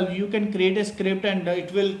itself, you can create a script and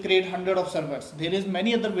it will create 100 of servers. There is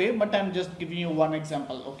many other way, but I'm just giving you one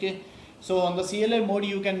example. Okay. So on the CLI mode,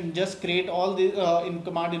 you can just create all the in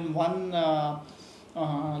command in one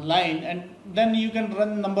line, and then you can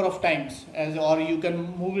run number of times, or you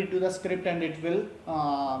can move it to the script and it will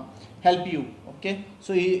help you. Okay.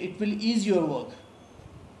 So it will ease your work.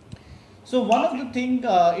 So one of the thing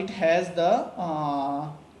it has the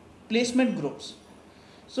placement groups.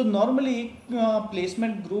 So normally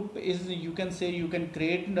placement group is, you can say you can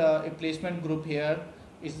create a placement group here.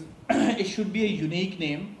 It should be a unique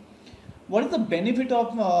name. What is the benefit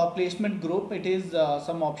of placement group? It is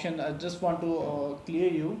some option. I just want to clear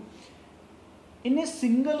you. In a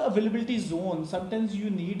single availability zone, sometimes you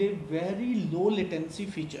need a very low latency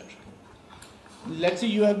feature. Let's say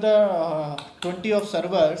you have the 20 of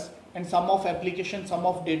servers and some of applications, some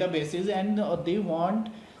of databases, and they want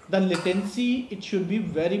the latency, it should be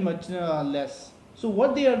very much less. So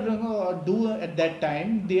what they are do at that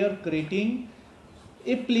time, they are creating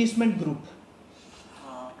a placement group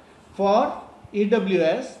for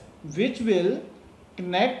AWS, which will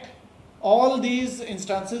connect all these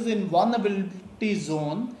instances in one availability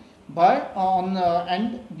zone, but on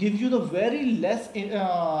and give you the very less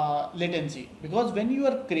latency. Because when you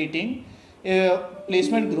are creating a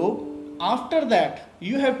placement group, after that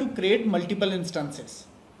you have to create multiple instances.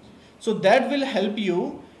 So that will help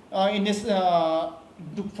you in this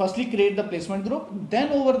to firstly create the placement group,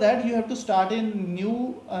 then over that you have to start in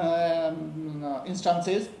new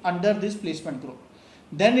instances under this placement group.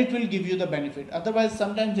 Then it will give you the benefit. Otherwise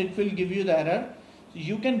sometimes it will give you the error.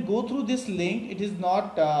 You can go through this link. It is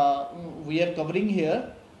not we are covering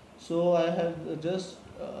here. So I have just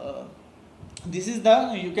this is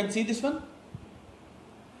the, you can see this one.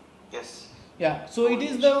 Yes. Yeah. So it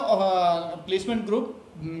is the placement group.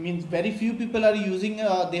 Means very few people are using.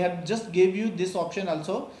 They have just gave you this option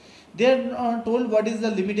also. They are told what is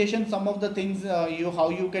the limitation, some of the things how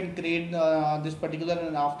you can create this particular,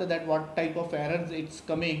 and after that what type of errors it's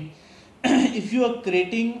coming. if you are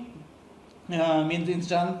creating means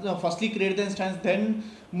instance, firstly create the instance, then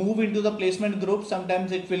move into the placement group,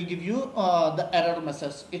 sometimes it will give you the error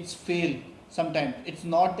message, it's fail, sometimes it's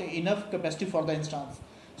not enough capacity for the instance.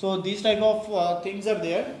 So these type of things are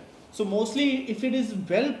there. So mostly if it is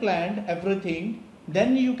well planned everything,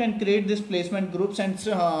 then you can create this placement groups, and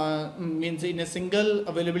means in a single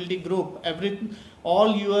availability group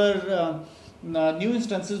all your new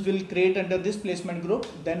instances will create under this placement group,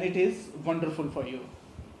 then it is wonderful for you.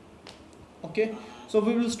 Okay, so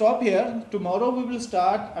we will stop here. Tomorrow we will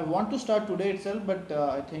start. I want to start today itself, but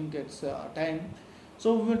I think it's time.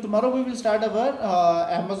 So tomorrow we will start our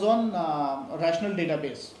Amazon rational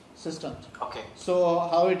database system. Okay. So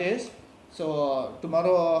how it is. So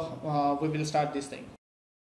tomorrow we will start this thing.